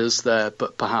players there,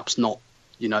 but perhaps not,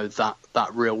 you know, that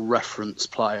real reference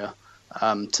player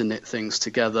to knit things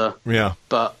together. Yeah.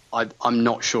 But I'm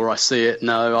not sure I see it.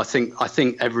 No, I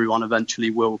think everyone eventually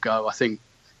will go. I think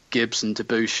Gibbs and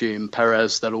Debussy and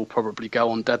Perez, they'll all probably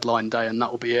go on deadline day, and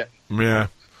that will be it. Yeah.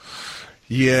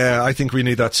 Yeah, I think we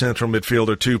need that central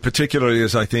midfielder too, particularly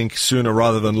as I think sooner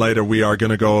rather than later we are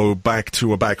going to go back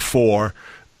to a back 4.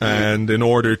 And in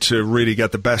order to really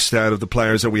get the best out of the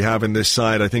players that we have in this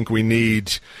side, I think we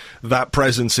need that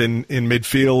presence in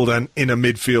midfield and in a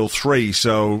midfield 3.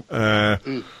 So,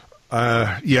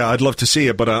 I'd love to see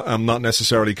it, but I'm not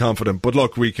necessarily confident. But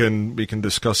look, we can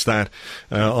discuss that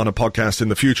on a podcast in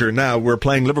the future. Now, we're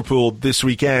playing Liverpool this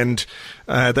weekend.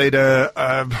 They had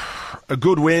a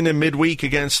good win in midweek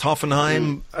against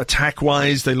Hoffenheim.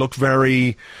 Attack-wise, they look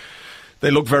very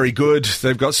good.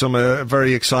 They've got some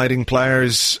very exciting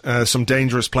players, some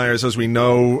dangerous players, as we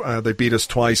know. They beat us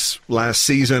twice last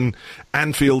season.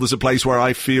 Anfield is a place where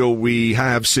I feel we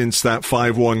have, since that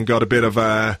 5-1, got a bit of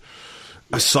a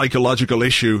psychological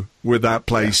issue with that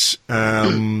place.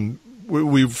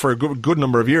 We for a good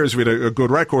number of years we had a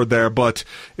good record there, but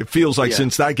it feels like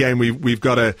since that game we've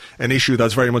got an issue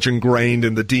that's very much ingrained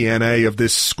in the DNA of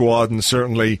this squad, and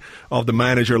certainly of the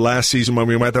manager. Last season when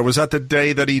we went there, was that the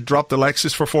day that he dropped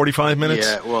Alexis for 45 minutes?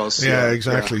 Yeah, it was. Yeah,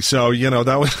 exactly. Yeah. So, you know,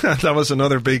 that was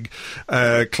another big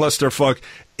clusterfuck.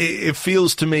 It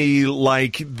feels to me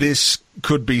like this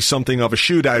could be something of a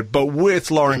shootout, but with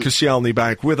Laurent Koscielny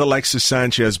back, with Alexis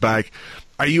Sanchez back,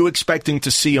 are you expecting to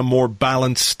see a more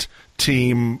balanced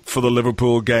team for the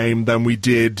Liverpool game than we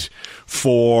did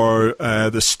for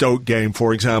the Stoke game,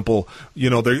 for example?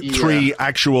 You know, the 3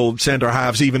 actual centre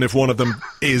halves, even if one of them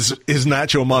is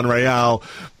Nacho Monreal,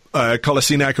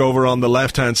 Kolasinac over on the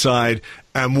left-hand side,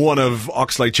 and one of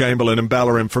Oxlade-Chamberlain and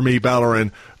Bellerin, for me,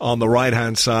 Bellerin on the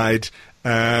right-hand side.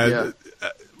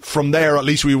 From there, at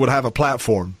least we would have a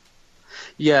platform.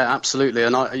 Yeah, absolutely.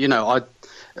 And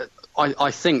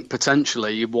I think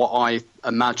potentially what I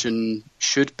imagine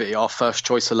should be our first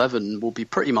choice 11 will be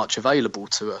pretty much available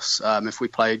to us. If we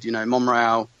played,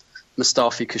 Monreal,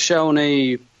 Mustafi,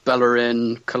 Koscielny,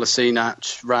 Bellerin,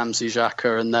 Kolasinac, Ramsey,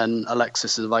 Xhaka, and then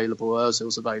Alexis is available,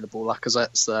 Ozil's available,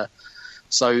 Lacazette's there.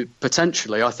 So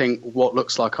potentially, I think what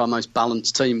looks like our most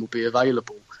balanced team will be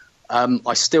available.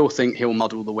 I still think he'll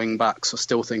muddle the wing-backs. I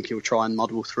still think he'll try and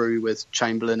muddle through with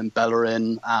Chamberlain and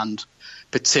Bellerin, and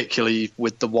particularly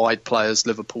with the wide players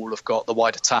Liverpool have got, the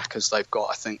wide attackers they've got,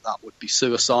 I think that would be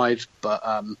suicide. But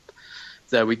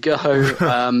there we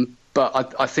go.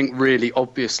 But I think really,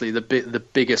 obviously, the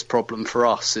biggest problem for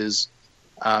us is,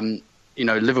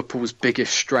 Liverpool's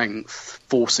biggest strength,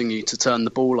 forcing you to turn the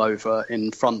ball over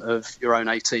in front of your own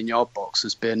 18-yard box,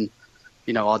 has been,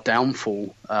 our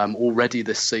downfall already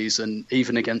this season.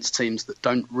 Even against teams that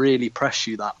don't really press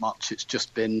you that much, it's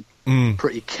just been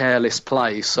pretty careless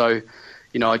play. So,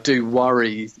 I do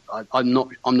worry. I'm not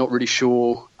really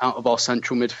sure out of our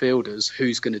central midfielders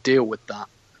who's going to deal with that.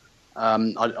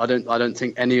 I don't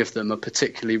think any of them are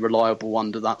particularly reliable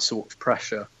under that sort of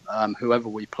pressure, whoever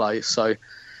we play. So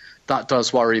that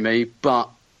does worry me. But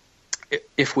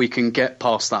if we can get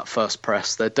past that first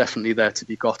press, they're definitely there to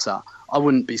be got at. I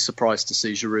wouldn't be surprised to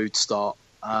see Giroud start.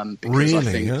 Because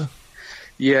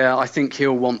I think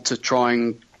he'll want to try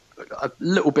and a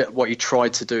little bit what he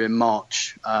tried to do in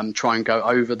March, try and go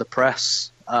over the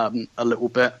press a little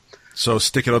bit. So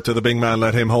stick it up to the big man,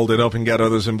 let him hold it up and get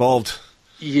others involved.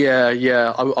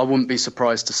 Yeah. I wouldn't be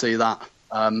surprised to see that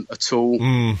at all.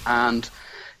 And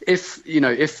if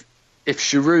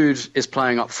Giroud is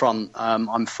playing up front,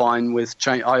 I'm fine with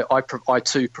change. I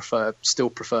too still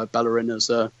prefer Bellerin as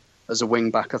a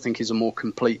wing back. I think he's a more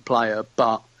complete player.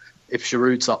 But if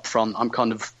Giroud's up front,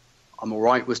 I'm all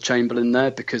right with Chamberlain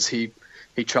there, because he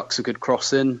chucks a good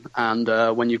cross in, and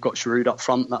when you've got Giroud up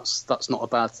front, that's not a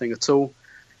bad thing at all.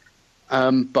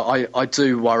 But I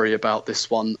do worry about this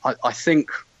one. I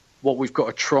think what we've got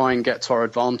to try and get to our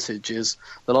advantage is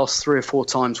the last 3 or 4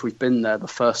 times we've been there, the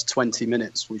first 20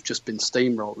 minutes, we've just been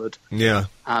steamrolled. Yeah.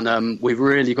 And we've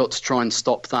really got to try and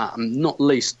stop that, and not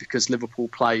least because Liverpool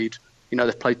played,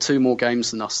 they've played 2 more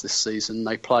games than us this season.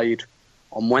 They played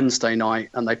on Wednesday night,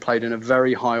 and they played in a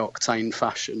very high-octane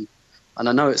fashion. And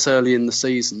I know it's early in the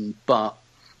season, but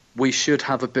we should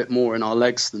have a bit more in our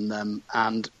legs than them.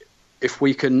 And if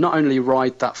we can not only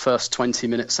ride that first 20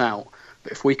 minutes out,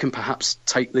 but if we can perhaps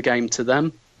take the game to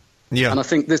them. Yeah. And I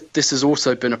think this has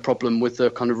also been a problem with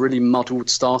the kind of really muddled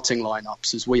starting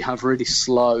lineups, is we have really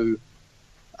slow,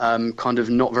 kind of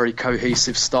not very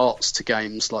cohesive starts to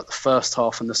games. Like the first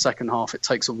half and the second half, it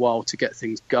takes a while to get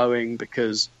things going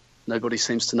because nobody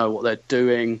seems to know what they're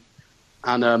doing.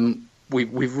 And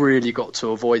we've really got to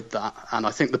avoid that. And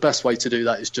I think the best way to do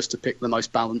that is just to pick the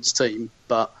most balanced team.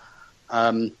 But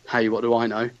hey, what do I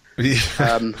know? You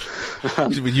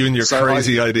and your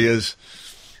crazy ideas.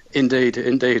 Indeed.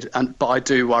 But I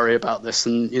do worry about this.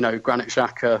 And, Granit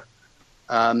Xhaka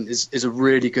is a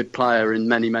really good player in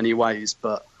many, many ways.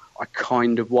 But I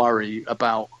kind of worry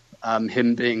about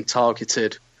him being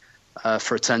targeted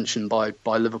for attention by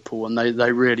Liverpool. And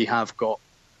they really have got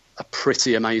a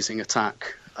pretty amazing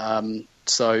attack.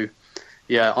 So,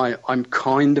 yeah, I'm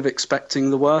kind of expecting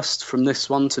the worst from this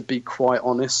one, to be quite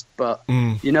honest. But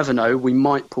you never know. We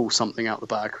might pull something out the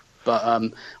bag.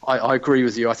 But I agree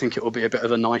with you. I think it will be a bit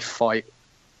of a knife fight.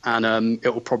 And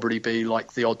it will probably be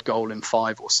like the odd goal in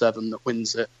 5 or 7 that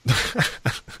wins it.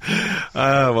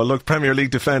 Well, look, Premier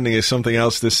League defending is something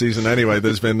else this season anyway.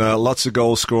 There's been lots of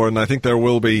goals scored, and I think there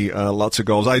will be lots of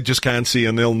goals. I just can't see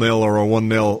a 0-0 or a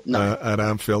 1-0 at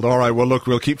Anfield. All right, well, look,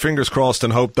 we'll keep fingers crossed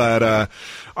and hope that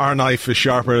our knife is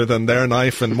sharper than their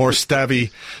knife and more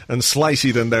stabby and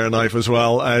slicey than their knife as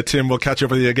well. Tim, we'll catch up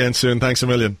with you again soon. Thanks a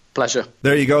million. Pleasure.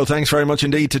 There you go. Thanks very much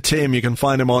indeed to Tim. You can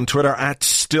find him on Twitter at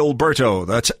Stilberto.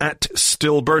 That's at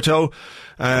Stilberto.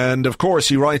 And of course,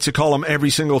 he writes a column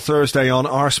every single Thursday on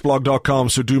arseblog.com,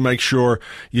 so do make sure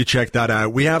you check that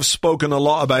out. We have spoken a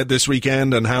lot about this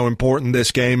weekend and how important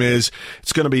this game is.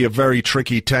 It's going to be a very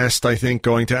tricky test, I think,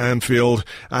 going to Anfield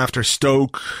after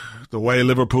Stoke. The way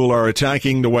Liverpool are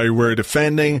attacking, the way we're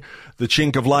defending, The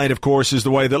chink of light, of course, is the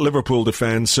way that Liverpool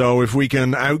defend. So if we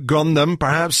can outgun them,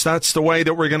 perhaps that's the way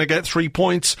that we're going to get 3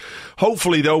 points.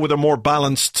 Hopefully, though, with a more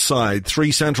balanced side.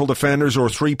 3 central defenders or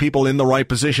 3 people in the right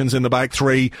positions in the back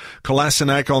 3.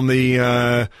 Kolasinac on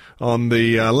the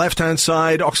left-hand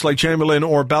side, Oxlade-Chamberlain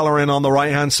or Bellerin on the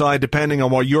right-hand side, depending on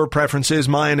what your preference is.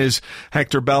 Mine is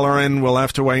Hector Bellerin. We'll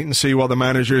have to wait and see what the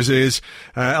manager's is.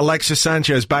 Alexis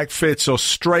Sanchez back fit, so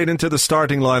straight into the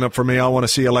starting lineup for me. I want to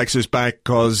see Alexis back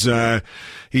because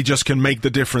he just can make the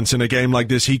difference in a game like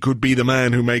this. He could be the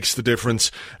man who makes the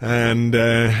difference. And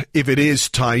if it is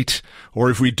tight, or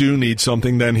if we do need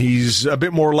something, then he's a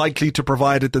bit more likely to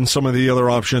provide it than some of the other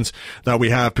options that we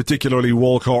have, particularly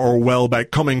Walcott or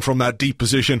Welbeck, coming from that deep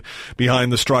position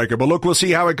behind the striker. But look, we'll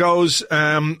see how it goes.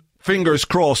 Fingers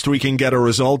crossed we can get a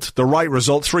result. The right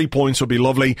result, 3 points would be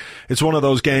lovely. It's one of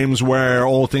those games where,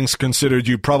 all things considered,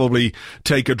 you probably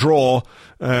take a draw.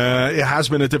 It has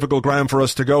been a difficult ground for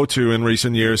us to go to in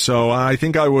recent years, so I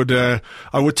think I would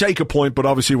take a point, but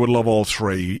obviously would love all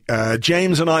 3.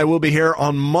 James and I will be here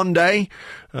on Monday.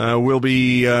 We'll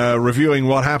be reviewing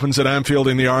what happens at Anfield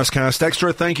in the Arscast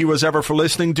Extra. Thank you as ever for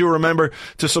listening. Do remember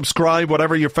to subscribe,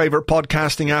 whatever your favourite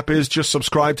podcasting app is. Just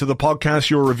subscribe to the podcast.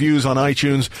 Your reviews on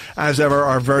iTunes, as ever,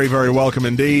 are very, very welcome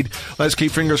indeed. Let's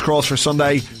keep fingers crossed for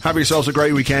Sunday. Have yourselves a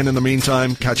great weekend in the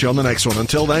meantime. Catch you on the next one.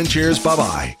 Until then, cheers.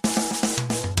 Bye-bye.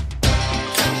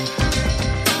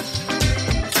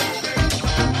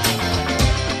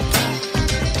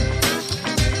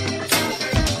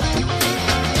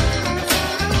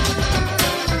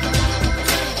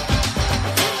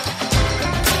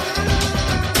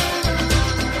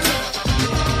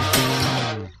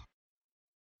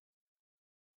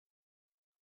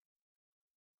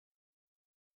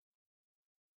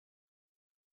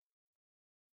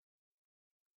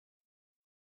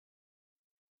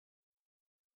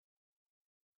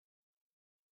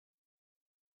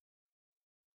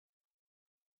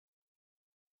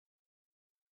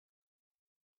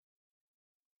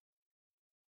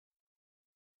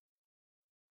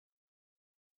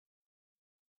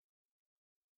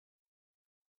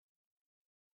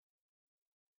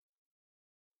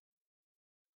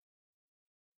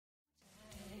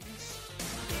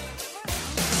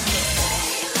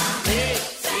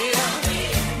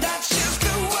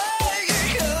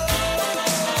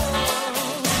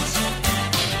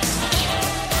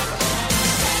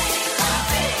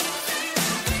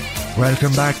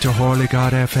 Welcome back to Holy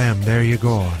God FM. There you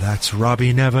go. That's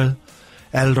Robbie Neville,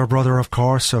 elder brother, of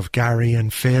course, of Gary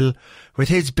and Phil, with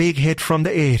his big hit from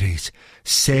the 80s,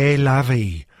 C'est la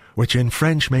vie, which in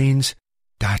French means,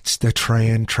 that's the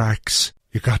train tracks.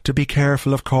 You got to be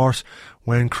careful, of course,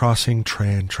 when crossing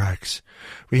train tracks.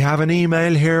 We have an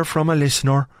email here from a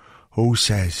listener who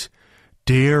says,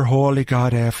 Dear Holy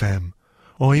God FM,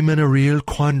 I'm in a real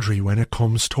quandary when it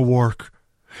comes to work.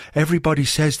 Everybody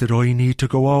says that I need to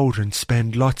go out and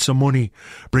spend lots of money,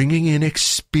 bringing in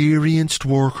experienced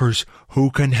workers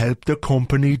who can help the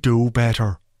company do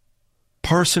better.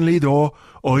 Personally, though,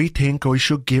 I think I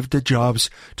should give the jobs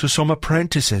to some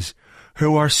apprentices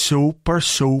who are super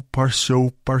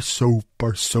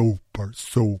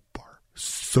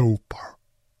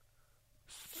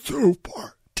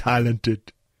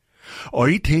talented.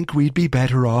 I think we'd be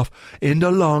better off in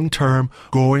the long term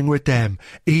going with them,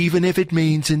 even if it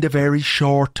means in the very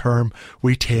short term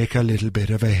we take a little bit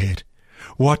of a hit.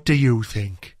 What do you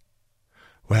think?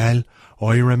 Well,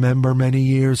 I remember many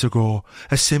years ago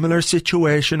a similar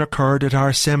situation occurred at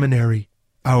our seminary.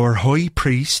 Our high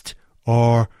priest,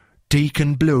 or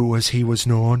Deacon Blue as he was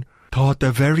known, thought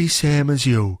the very same as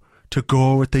you, to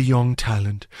go with the young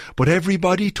talent, but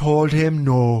everybody told him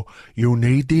no, you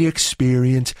need the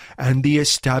experience and the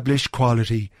established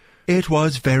quality. It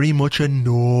was very much a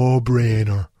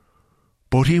no-brainer.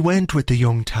 But he went with the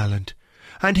young talent,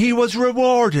 and he was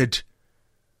rewarded.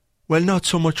 Well, not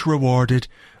so much rewarded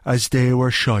as they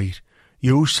were shite.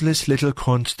 Useless little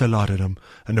cunts, the lot of them,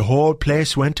 and the whole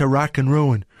place went to rack and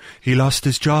ruin. He lost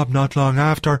his job not long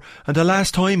after, and the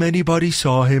last time anybody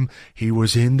saw him, he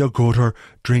was in the gutter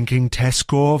drinking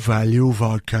Tesco Value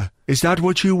Vodka. Is that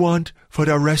what you want for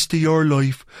the rest of your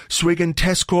life? Swigging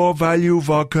Tesco Value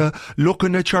Vodka,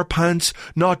 looking at your pants,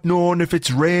 not knowing if it's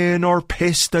rain or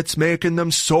piss that's making them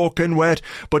soaking wet,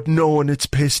 but knowing it's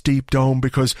piss deep down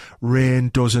because rain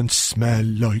doesn't smell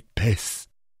like piss.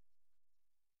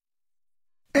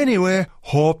 Anyway,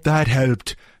 hope that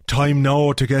helped. Time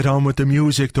now to get on with the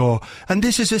music though, and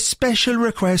this is a special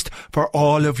request for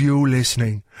all of you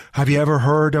listening. Have you ever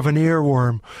heard of an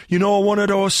earworm? You know, one of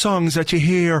those songs that you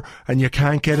hear and you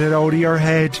can't get it out of your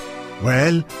head?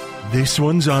 Well, this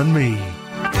one's on me.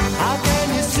 How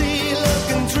can you see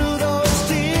looking through those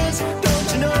tears?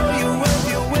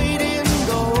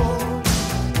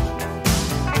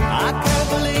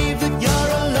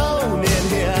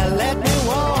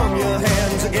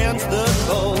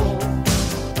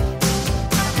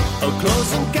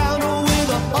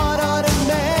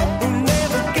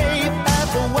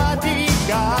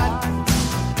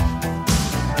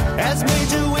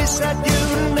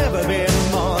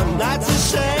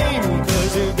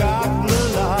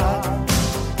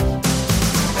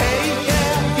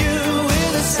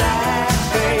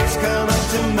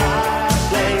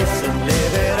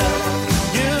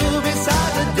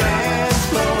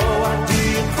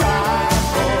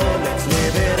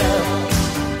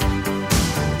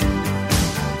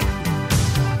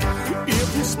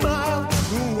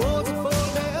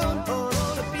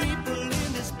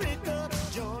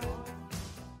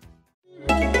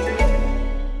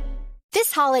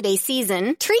 This holiday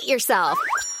season, treat yourself.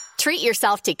 Treat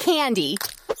yourself to candy.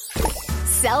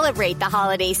 Celebrate the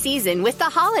holiday season with the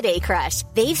Holiday Crush.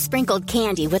 They've sprinkled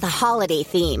candy with a holiday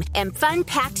theme and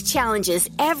fun-packed challenges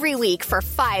every week for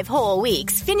 5 whole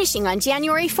weeks, finishing on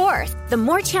January 4th. The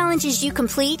more challenges you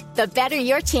complete, the better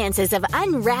your chances of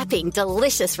unwrapping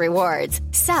delicious rewards.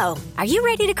 So, are you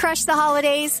ready to crush the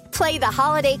holidays? Play the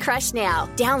Holiday Crush now.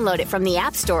 Download it from the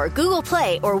App Store, Google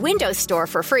Play, or Windows Store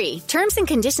for free. Terms and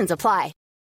conditions apply.